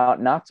talking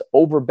about not to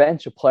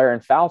overbench a player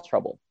in foul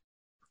trouble.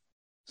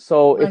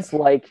 So it's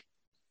like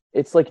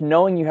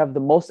knowing you have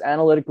the most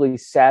analytically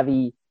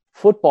savvy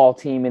football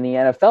team in the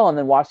NFL, and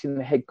then watching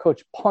the head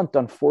coach punt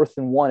on 4th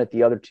and 1 at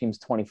the other team's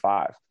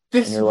 25.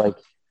 And you're like,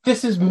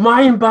 this is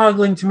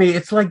mind-boggling to me.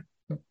 It's like,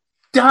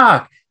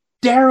 Doc,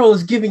 Daryl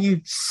is giving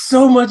you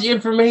so much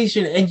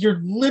information and you're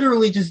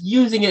literally just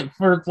using it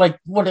for like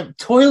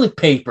toilet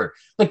paper.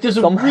 Like there's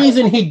a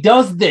reason he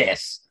does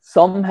this.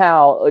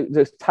 Somehow,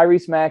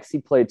 Tyrese Maxey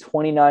played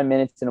 29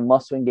 minutes in a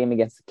must-win game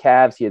against the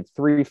Cavs. He had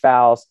 3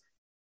 fouls.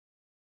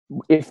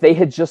 If they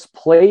had just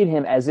played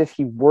him as if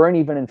he weren't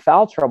even in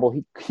foul trouble,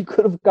 he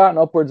could have gotten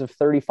upwards of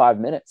 35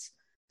 minutes.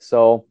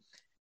 So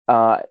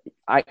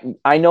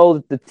I know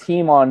that the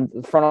team on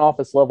the front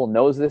office level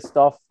knows this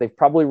stuff. They've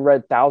probably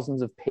read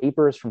thousands of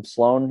papers from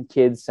Sloan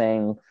kids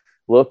saying,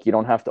 look, you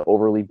don't have to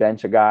overly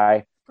bench a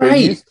guy. They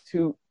used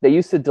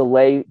to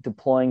delay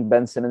deploying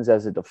Ben Simmons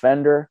as a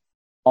defender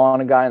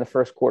on a guy in the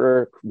first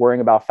quarter, worrying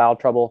about foul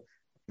trouble.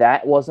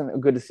 That wasn't a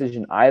good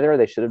decision either.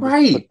 They should have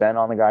just put Ben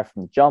on the guy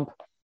from the jump.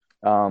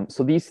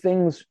 So these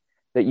things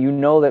that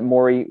that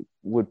Morey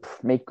would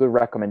make good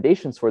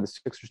recommendations for, the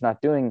Sixers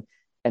not doing,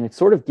 and it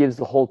sort of gives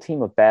the whole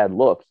team a bad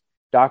look.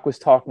 Doc was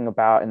talking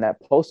about in that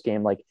post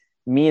game, like,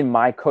 me and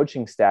my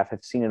coaching staff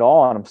have seen it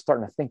all, and I'm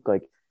starting to think,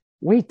 like,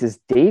 wait, does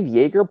Dave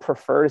Yeager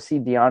prefer to see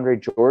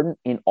DeAndre Jordan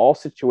in all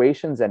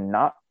situations and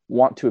not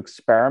want to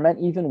experiment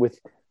even with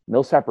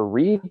Millsap or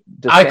Reed?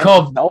 I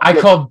call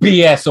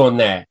BS on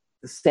that.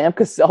 Does Sam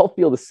Cassell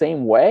feel the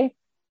same way?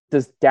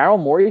 Does Daryl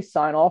Morey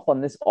sign off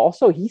on this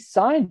also? He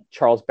signed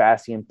Charles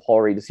Bassey and Paul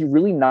Reed. Does he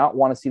really not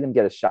want to see them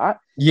get a shot?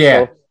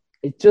 Yeah. So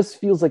it just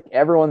feels like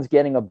everyone's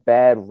getting a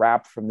bad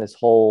rap from this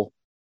whole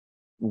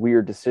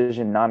weird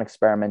decision,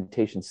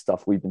 non-experimentation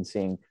stuff we've been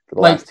seeing for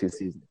the last 2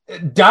 seasons.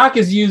 Doc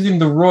is using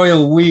the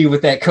royal we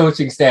with that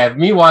coaching staff.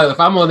 Meanwhile, if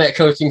I'm on that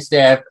coaching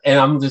staff and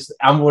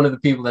I'm one of the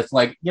people that's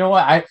like, you know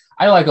what,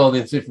 I like all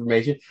this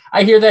information.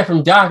 I hear that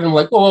from Doc and I'm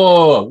like,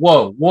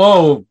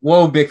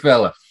 whoa, big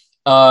fella.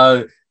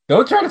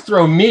 Don't try to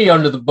throw me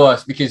under the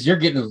bus because you're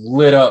getting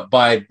lit up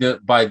by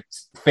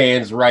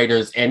fans,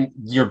 writers, and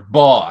your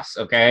boss.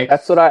 Okay,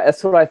 that's what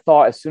I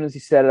thought. As soon as he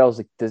said it, I was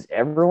like, "Does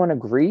everyone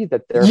agree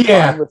that they're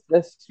fine with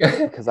this?"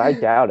 Because I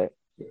doubt it.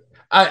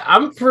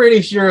 I'm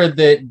pretty sure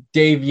that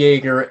Dave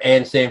Yeager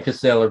and Sam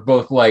Cassell are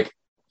both like,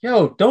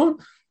 "Yo,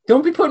 don't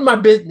be putting my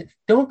business.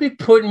 Don't be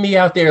putting me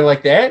out there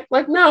like that.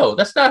 Like, no,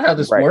 that's not how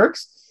this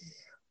works."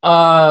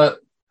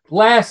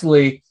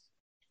 Lastly,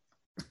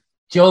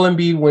 Joel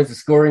Embiid wins the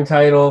scoring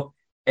title,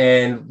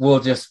 and we'll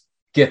just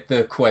get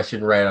the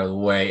question right out of the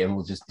way, and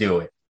we'll just do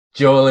it.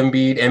 Joel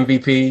Embiid,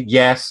 MVP,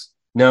 yes,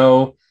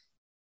 no.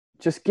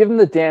 Just give him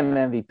the damn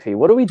MVP.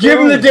 What are we doing?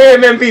 Give him the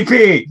damn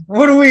MVP.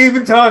 What are we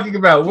even talking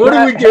about? What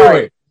are we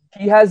doing?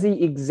 He has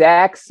the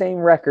exact same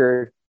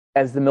record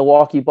as the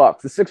Milwaukee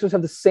Bucks. The Sixers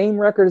have the same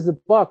record as the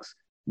Bucks.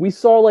 We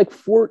saw like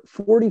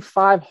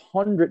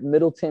 4,500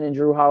 Middleton and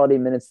Jrue Holiday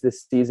minutes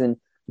this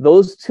season.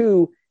 Those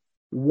two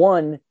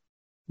won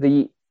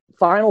the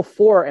Final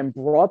Four and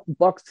brought the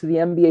Bucks to the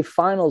NBA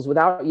Finals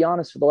without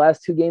Giannis for the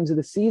last 2 games of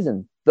the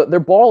season.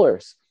 They're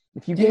ballers.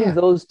 If you gave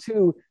those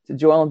two to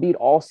Joel Embiid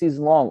all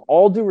season long,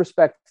 all due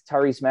respect to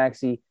Tyrese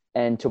Maxey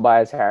and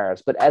Tobias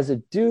Harris, but as a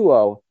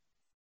duo,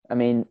 I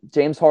mean,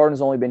 James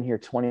Harden's only been here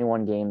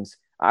 21 games.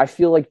 I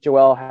feel like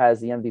Joel has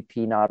the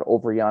MVP nod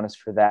over Giannis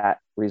for that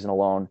reason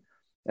alone.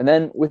 And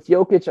then with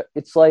Jokic,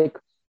 it's like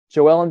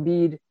Joel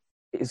Embiid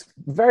is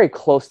very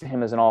close to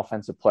him as an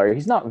offensive player.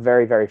 He's not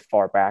very, very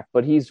far back,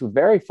 but he's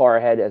very far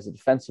ahead as a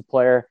defensive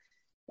plair.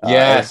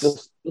 Yes.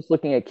 Just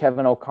looking at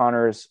Kevin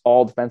O'Connor's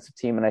all defensive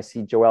team, and I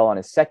see Joel on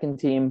his second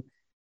team,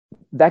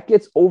 that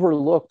gets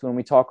overlooked when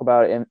we talk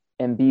about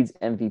Embiid's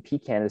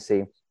MVP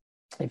candidacy.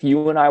 If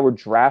you and I were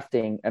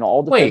drafting an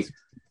all defensive,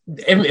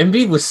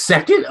 Embiid was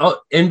second,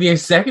 NBA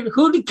second.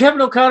 Who did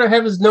Kevin O'Connor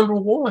have as number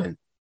one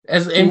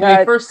as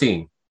NBA first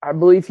team? I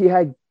believe he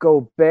had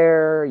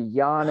Gobert,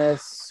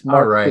 Giannis,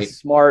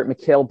 Smart,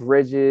 Mikal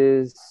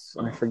Bridges.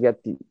 I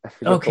forget the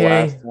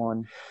last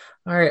one.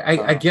 All right,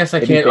 I guess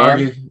I can't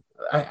argue.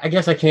 I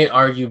guess I can't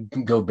argue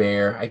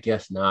Gobert. I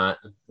guess not.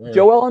 Yeah.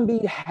 Joel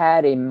Embiid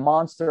had a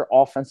monster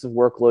offensive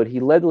workload. He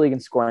led the league in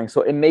scoring,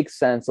 so it makes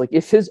sense. Like,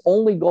 if his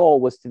only goal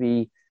was to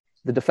be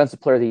the defensive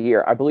player of the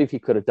year, I believe he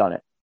could have done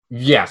it.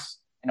 Yes.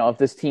 You know, if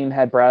this team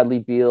had Bradley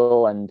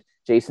Beal and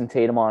Jason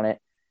Tatum on it,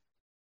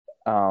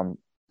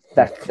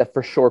 that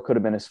for sure could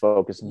have been his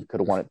focus and he could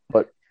have won it.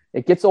 But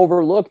it gets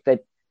overlooked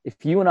that if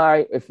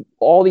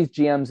all these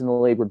GMs in the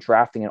league were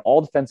drafting an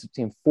all defensive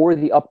team for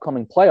the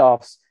upcoming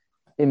playoffs,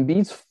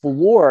 Embiid's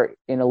floor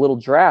in a little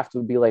draft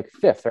would be like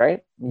 5th, right?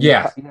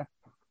 Yeah.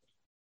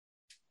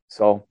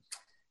 So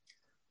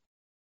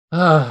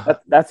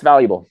that's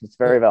valuable. It's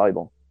very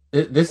valuable.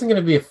 This is going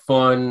to be a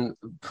fun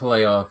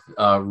playoff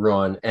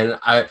run. And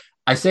I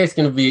say it's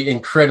going to be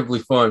incredibly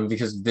fun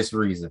because of this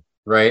reason,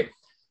 right?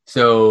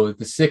 So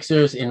the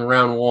Sixers in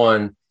round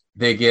 1,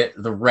 they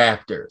get the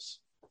Raptors.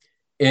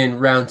 In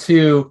round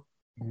 2,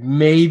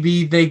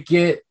 maybe they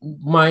get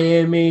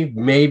Miami,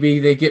 maybe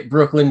they get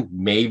Brooklyn,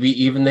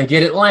 maybe even they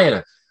get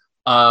Atlanta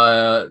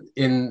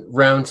in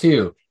round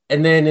 2.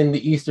 And then in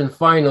the Eastern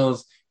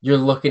Finals, you're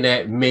looking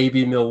at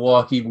maybe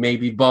Milwaukee,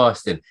 maybe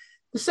Boston.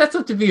 This sets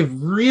up to be a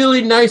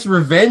really nice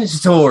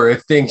revenge tour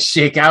if things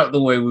shake out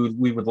the way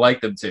we would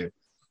like them to.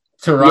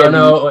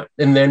 Toronto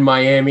and then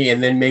Miami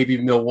and then maybe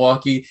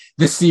Milwaukee,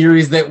 the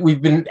series that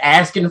we've been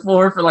asking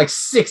for like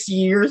 6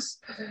 years.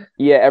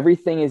 Yeah,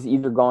 everything is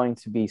either going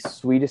to be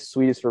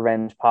sweetest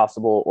revenge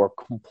possible or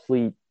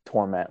complete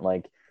torment.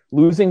 Like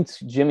losing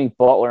to Jimmy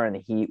Butler and the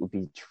Heat would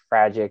be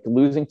tragic.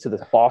 Losing to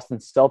the Boston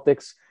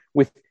Celtics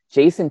with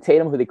Jason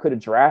Tatum, who they could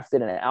have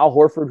drafted, and Al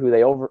Horford, who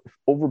they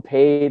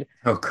overpaid.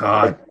 Oh,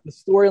 God. Like, the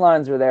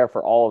storylines are there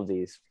for all of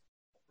these.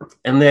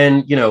 And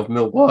then,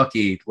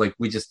 Milwaukee, like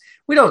we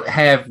don't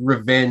have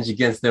revenge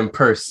against them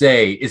per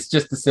se. It's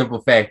just the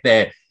simple fact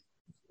that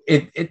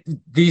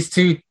these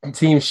two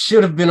teams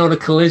should have been on a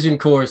collision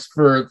course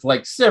for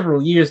like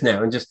several years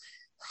now, and just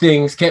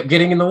things kept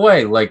getting in the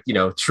way, like,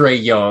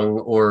 Trae Young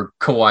or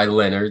Kawhi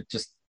Leonard.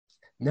 Just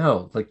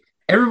no, like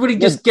everybody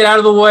just get out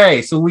of the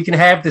way so we can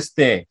have this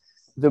thing.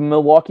 The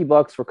Milwaukee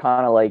Bucks were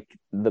kind of like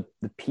the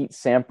Pete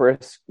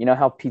Sampras. You know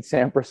how Pete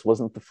Sampras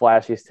wasn't the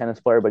flashiest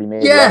tennis player, but he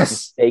made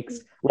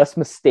less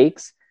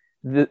mistakes.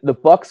 The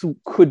Bucks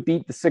could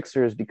beat the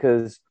Sixers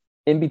because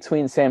in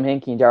between Sam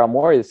Hinkie and Daryl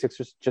Morey, the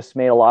Sixers just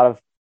made a lot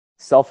of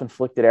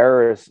self-inflicted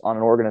errors on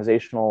an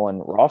organizational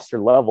and roster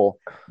level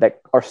that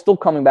are still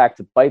coming back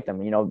to bite them.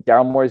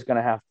 Daryl Morey's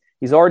going to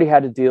he's already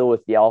had to deal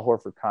with the Al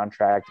Horford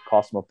contract,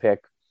 cost him a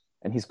pick,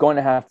 and he's going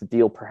to have to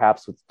deal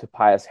perhaps with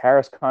Tobias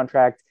Harris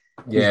contract.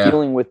 He's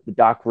dealing with the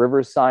Doc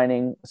Rivers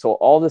signing. So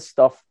all this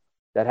stuff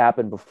that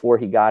happened before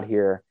he got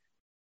here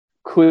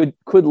could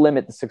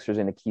limit the Sixers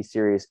in a key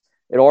series.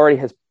 It already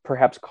has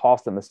perhaps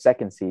cost them the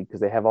second seed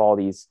because they have all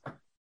these,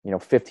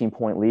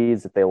 15-point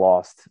leads that they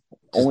lost.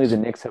 Only the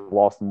Knicks have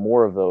lost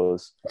more of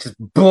those. Just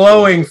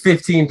blowing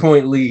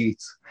 15-point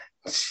leads.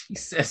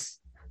 Jesus.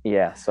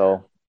 Yeah,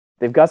 so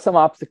they've got some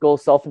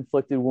obstacles,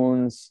 self-inflicted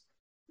wounds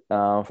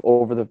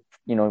over the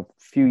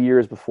few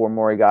years before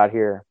Morey got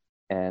here.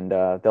 And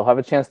they'll have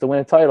a chance to win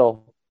a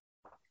title.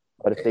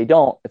 But if they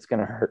don't, it's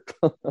going to hurt.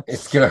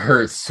 It's going to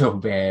hurt so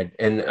bad.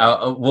 And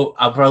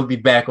I'll probably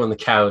be back on the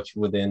couch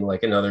within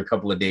like another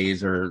couple of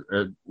days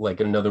or like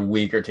another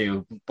week or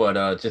two.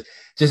 But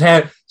just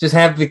have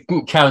the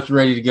couch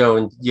ready to go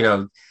and,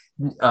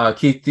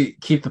 keep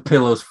the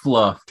pillows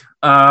fluffed.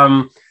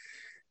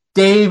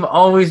 Dave,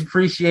 always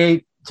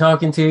appreciate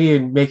talking to you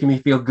and making me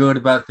feel good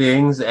about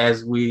things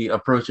as we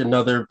approach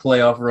another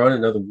playoff run,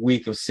 another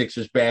week of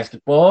Sixers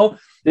basketball.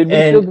 Did we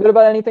feel good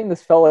about anything?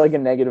 This felt like a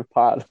negative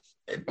pod.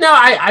 No,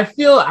 I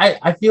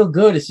feel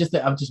good. It's just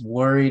that I'm just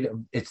worried.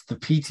 It's the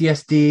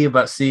PTSD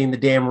about seeing the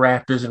damn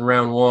Raptors in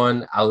round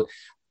one.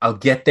 I'll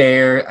get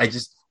there. I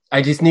just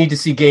need to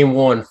see game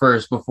one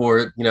first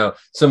before,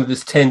 some of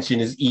this tension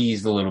is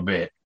eased a little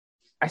bit.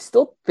 I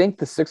still think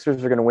the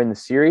Sixers are going to win the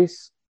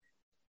series.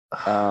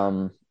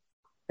 What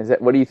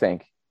do you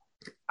think?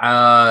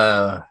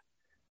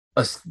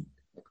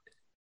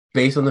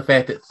 Based on the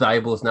fact that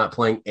Thibault is not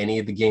playing any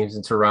of the games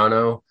in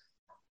Toronto,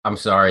 I'm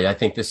sorry. I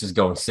think this is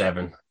going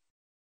 7.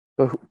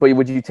 But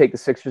would you take the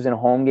Sixers in a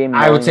home game?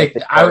 I would take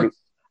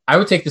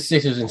the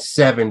Sixers in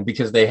 7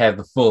 because they have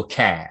the full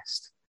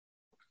cast.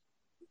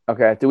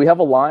 Okay. Do we have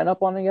a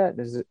lineup on it yet?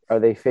 Are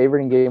they favored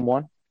in game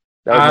one?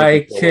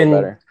 I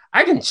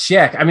can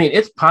check. I mean,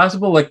 it's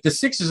possible. Like the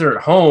Sixers are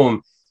at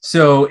home,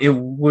 so it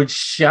would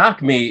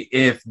shock me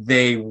if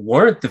they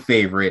weren't the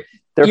favorite.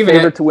 They're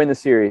favored to win the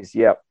series.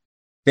 Yep.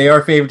 They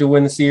are favored to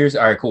win the series.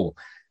 All right, cool.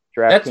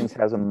 DraftKings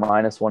has a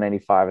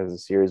 -185 as a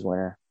series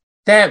winner.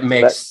 That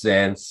makes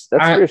sense.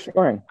 That's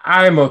reassuring.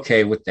 I'm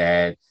okay with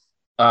that.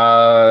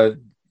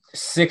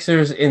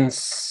 Sixers in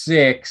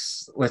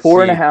 6. Let's see.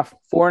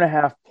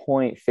 4.5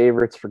 point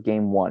favorites for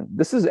game one.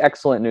 This is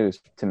excellent news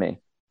to me.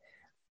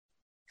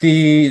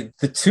 The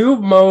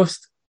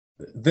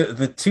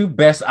two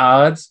best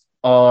odds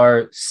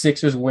are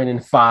Sixers win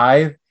in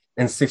 5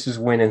 and Sixers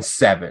win in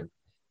 7.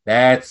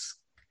 That's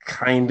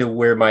kind of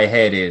where my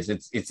head is.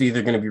 It's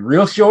either going to be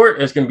real short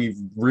or it's going to be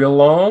real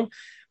long.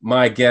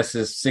 My guess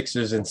is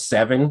Sixers in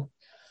 7.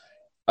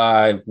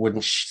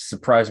 Wouldn't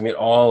surprise me at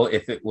all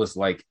if it was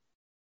like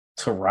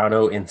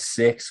Toronto in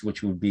 6,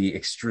 which would be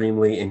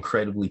extremely,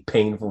 incredibly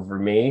painful for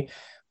me.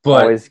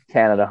 But always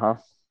Canada, huh?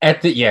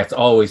 It's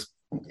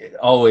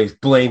always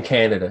blame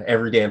Canada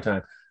every damn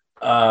time.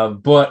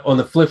 But on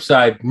the flip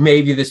side,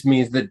 maybe this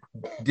means that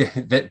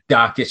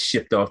Doc gets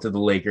shipped off to the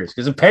Lakers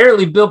because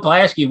apparently Bill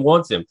Plaschke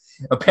wants him.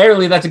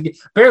 Apparently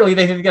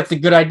they think that's a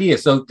good idea.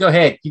 So go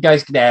ahead, you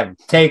guys can have him.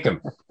 Take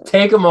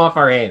him off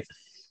our hands.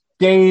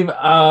 Dave,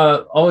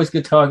 always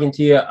good talking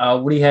to you.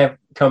 What do you have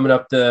coming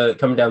down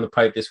the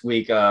pipe this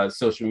week?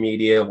 Social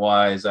media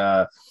wise,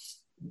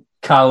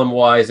 column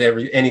wise,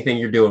 anything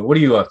you're doing. What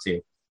are you up to?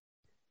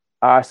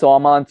 So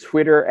I'm on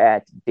Twitter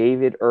at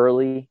David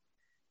Early.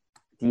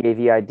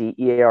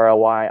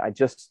 DAVIDEARLY. I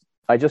just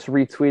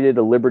retweeted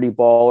a Liberty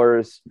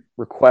Ballers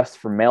request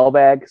for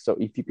mailbag. So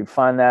if you can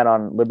find that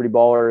on Liberty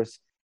Ballers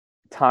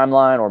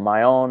timeline or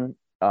my own,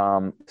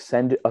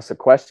 send us a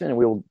question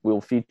and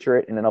we'll feature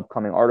it in an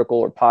upcoming article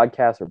or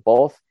podcast or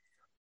both.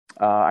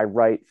 I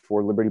write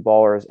for Liberty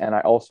Ballers and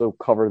I also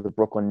cover the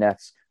Brooklyn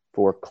Nets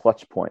for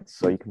Clutch Points.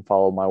 So you can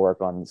follow my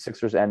work on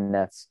Sixers and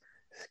Nets.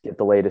 Get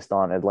the latest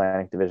on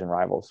Atlantic Division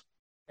rivals.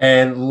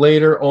 And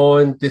later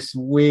on this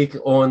week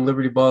on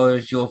Liberty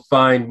Ballers, you'll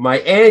find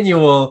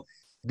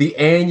the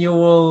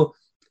annual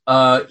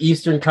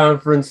Eastern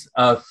Conference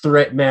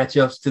threat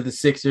matchups to the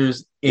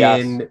Sixers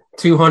in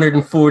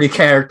 240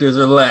 characters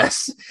or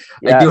less.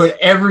 Yes. I do it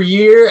every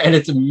year, and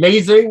it's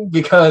amazing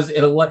because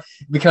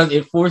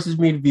it forces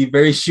me to be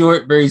very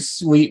short, very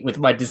sweet with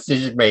my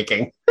decision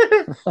making.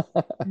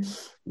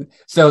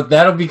 So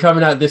that'll be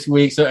coming out this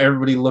week, so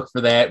everybody look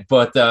for that.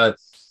 But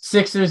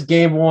Sixers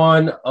game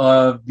 1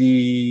 of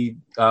the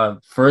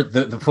first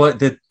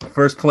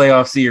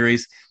playoff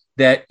series,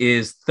 that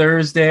is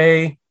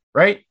Thursday,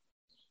 right?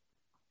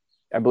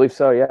 I believe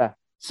so, yeah.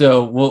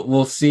 So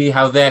we'll see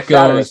how that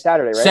goes.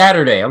 Saturday, right?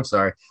 Saturday, I'm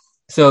sorry.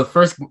 So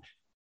first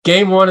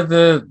game 1 of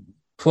the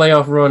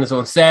playoff run is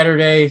on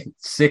Saturday.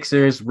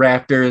 Sixers,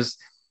 Raptors.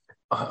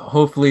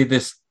 Hopefully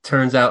this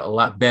turns out a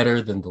lot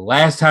better than the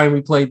last time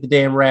we played the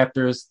damn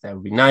Raptors. That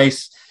would be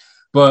nice.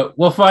 But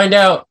we'll find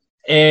out.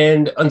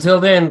 And until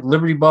then,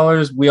 Liberty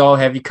Ballers, we all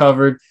have you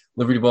covered.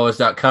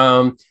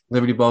 LibertyBallers.com,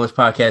 Liberty Ballers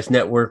Podcast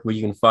Network, where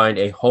you can find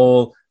a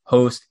whole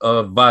host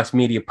of Vox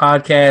Media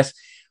podcasts.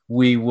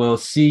 We will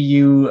see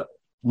you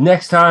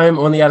next time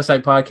on the Out of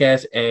Sight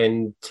podcast,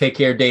 and take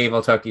care, Dave.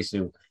 I'll talk to you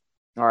soon.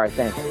 All right,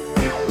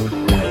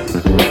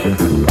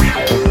 thanks.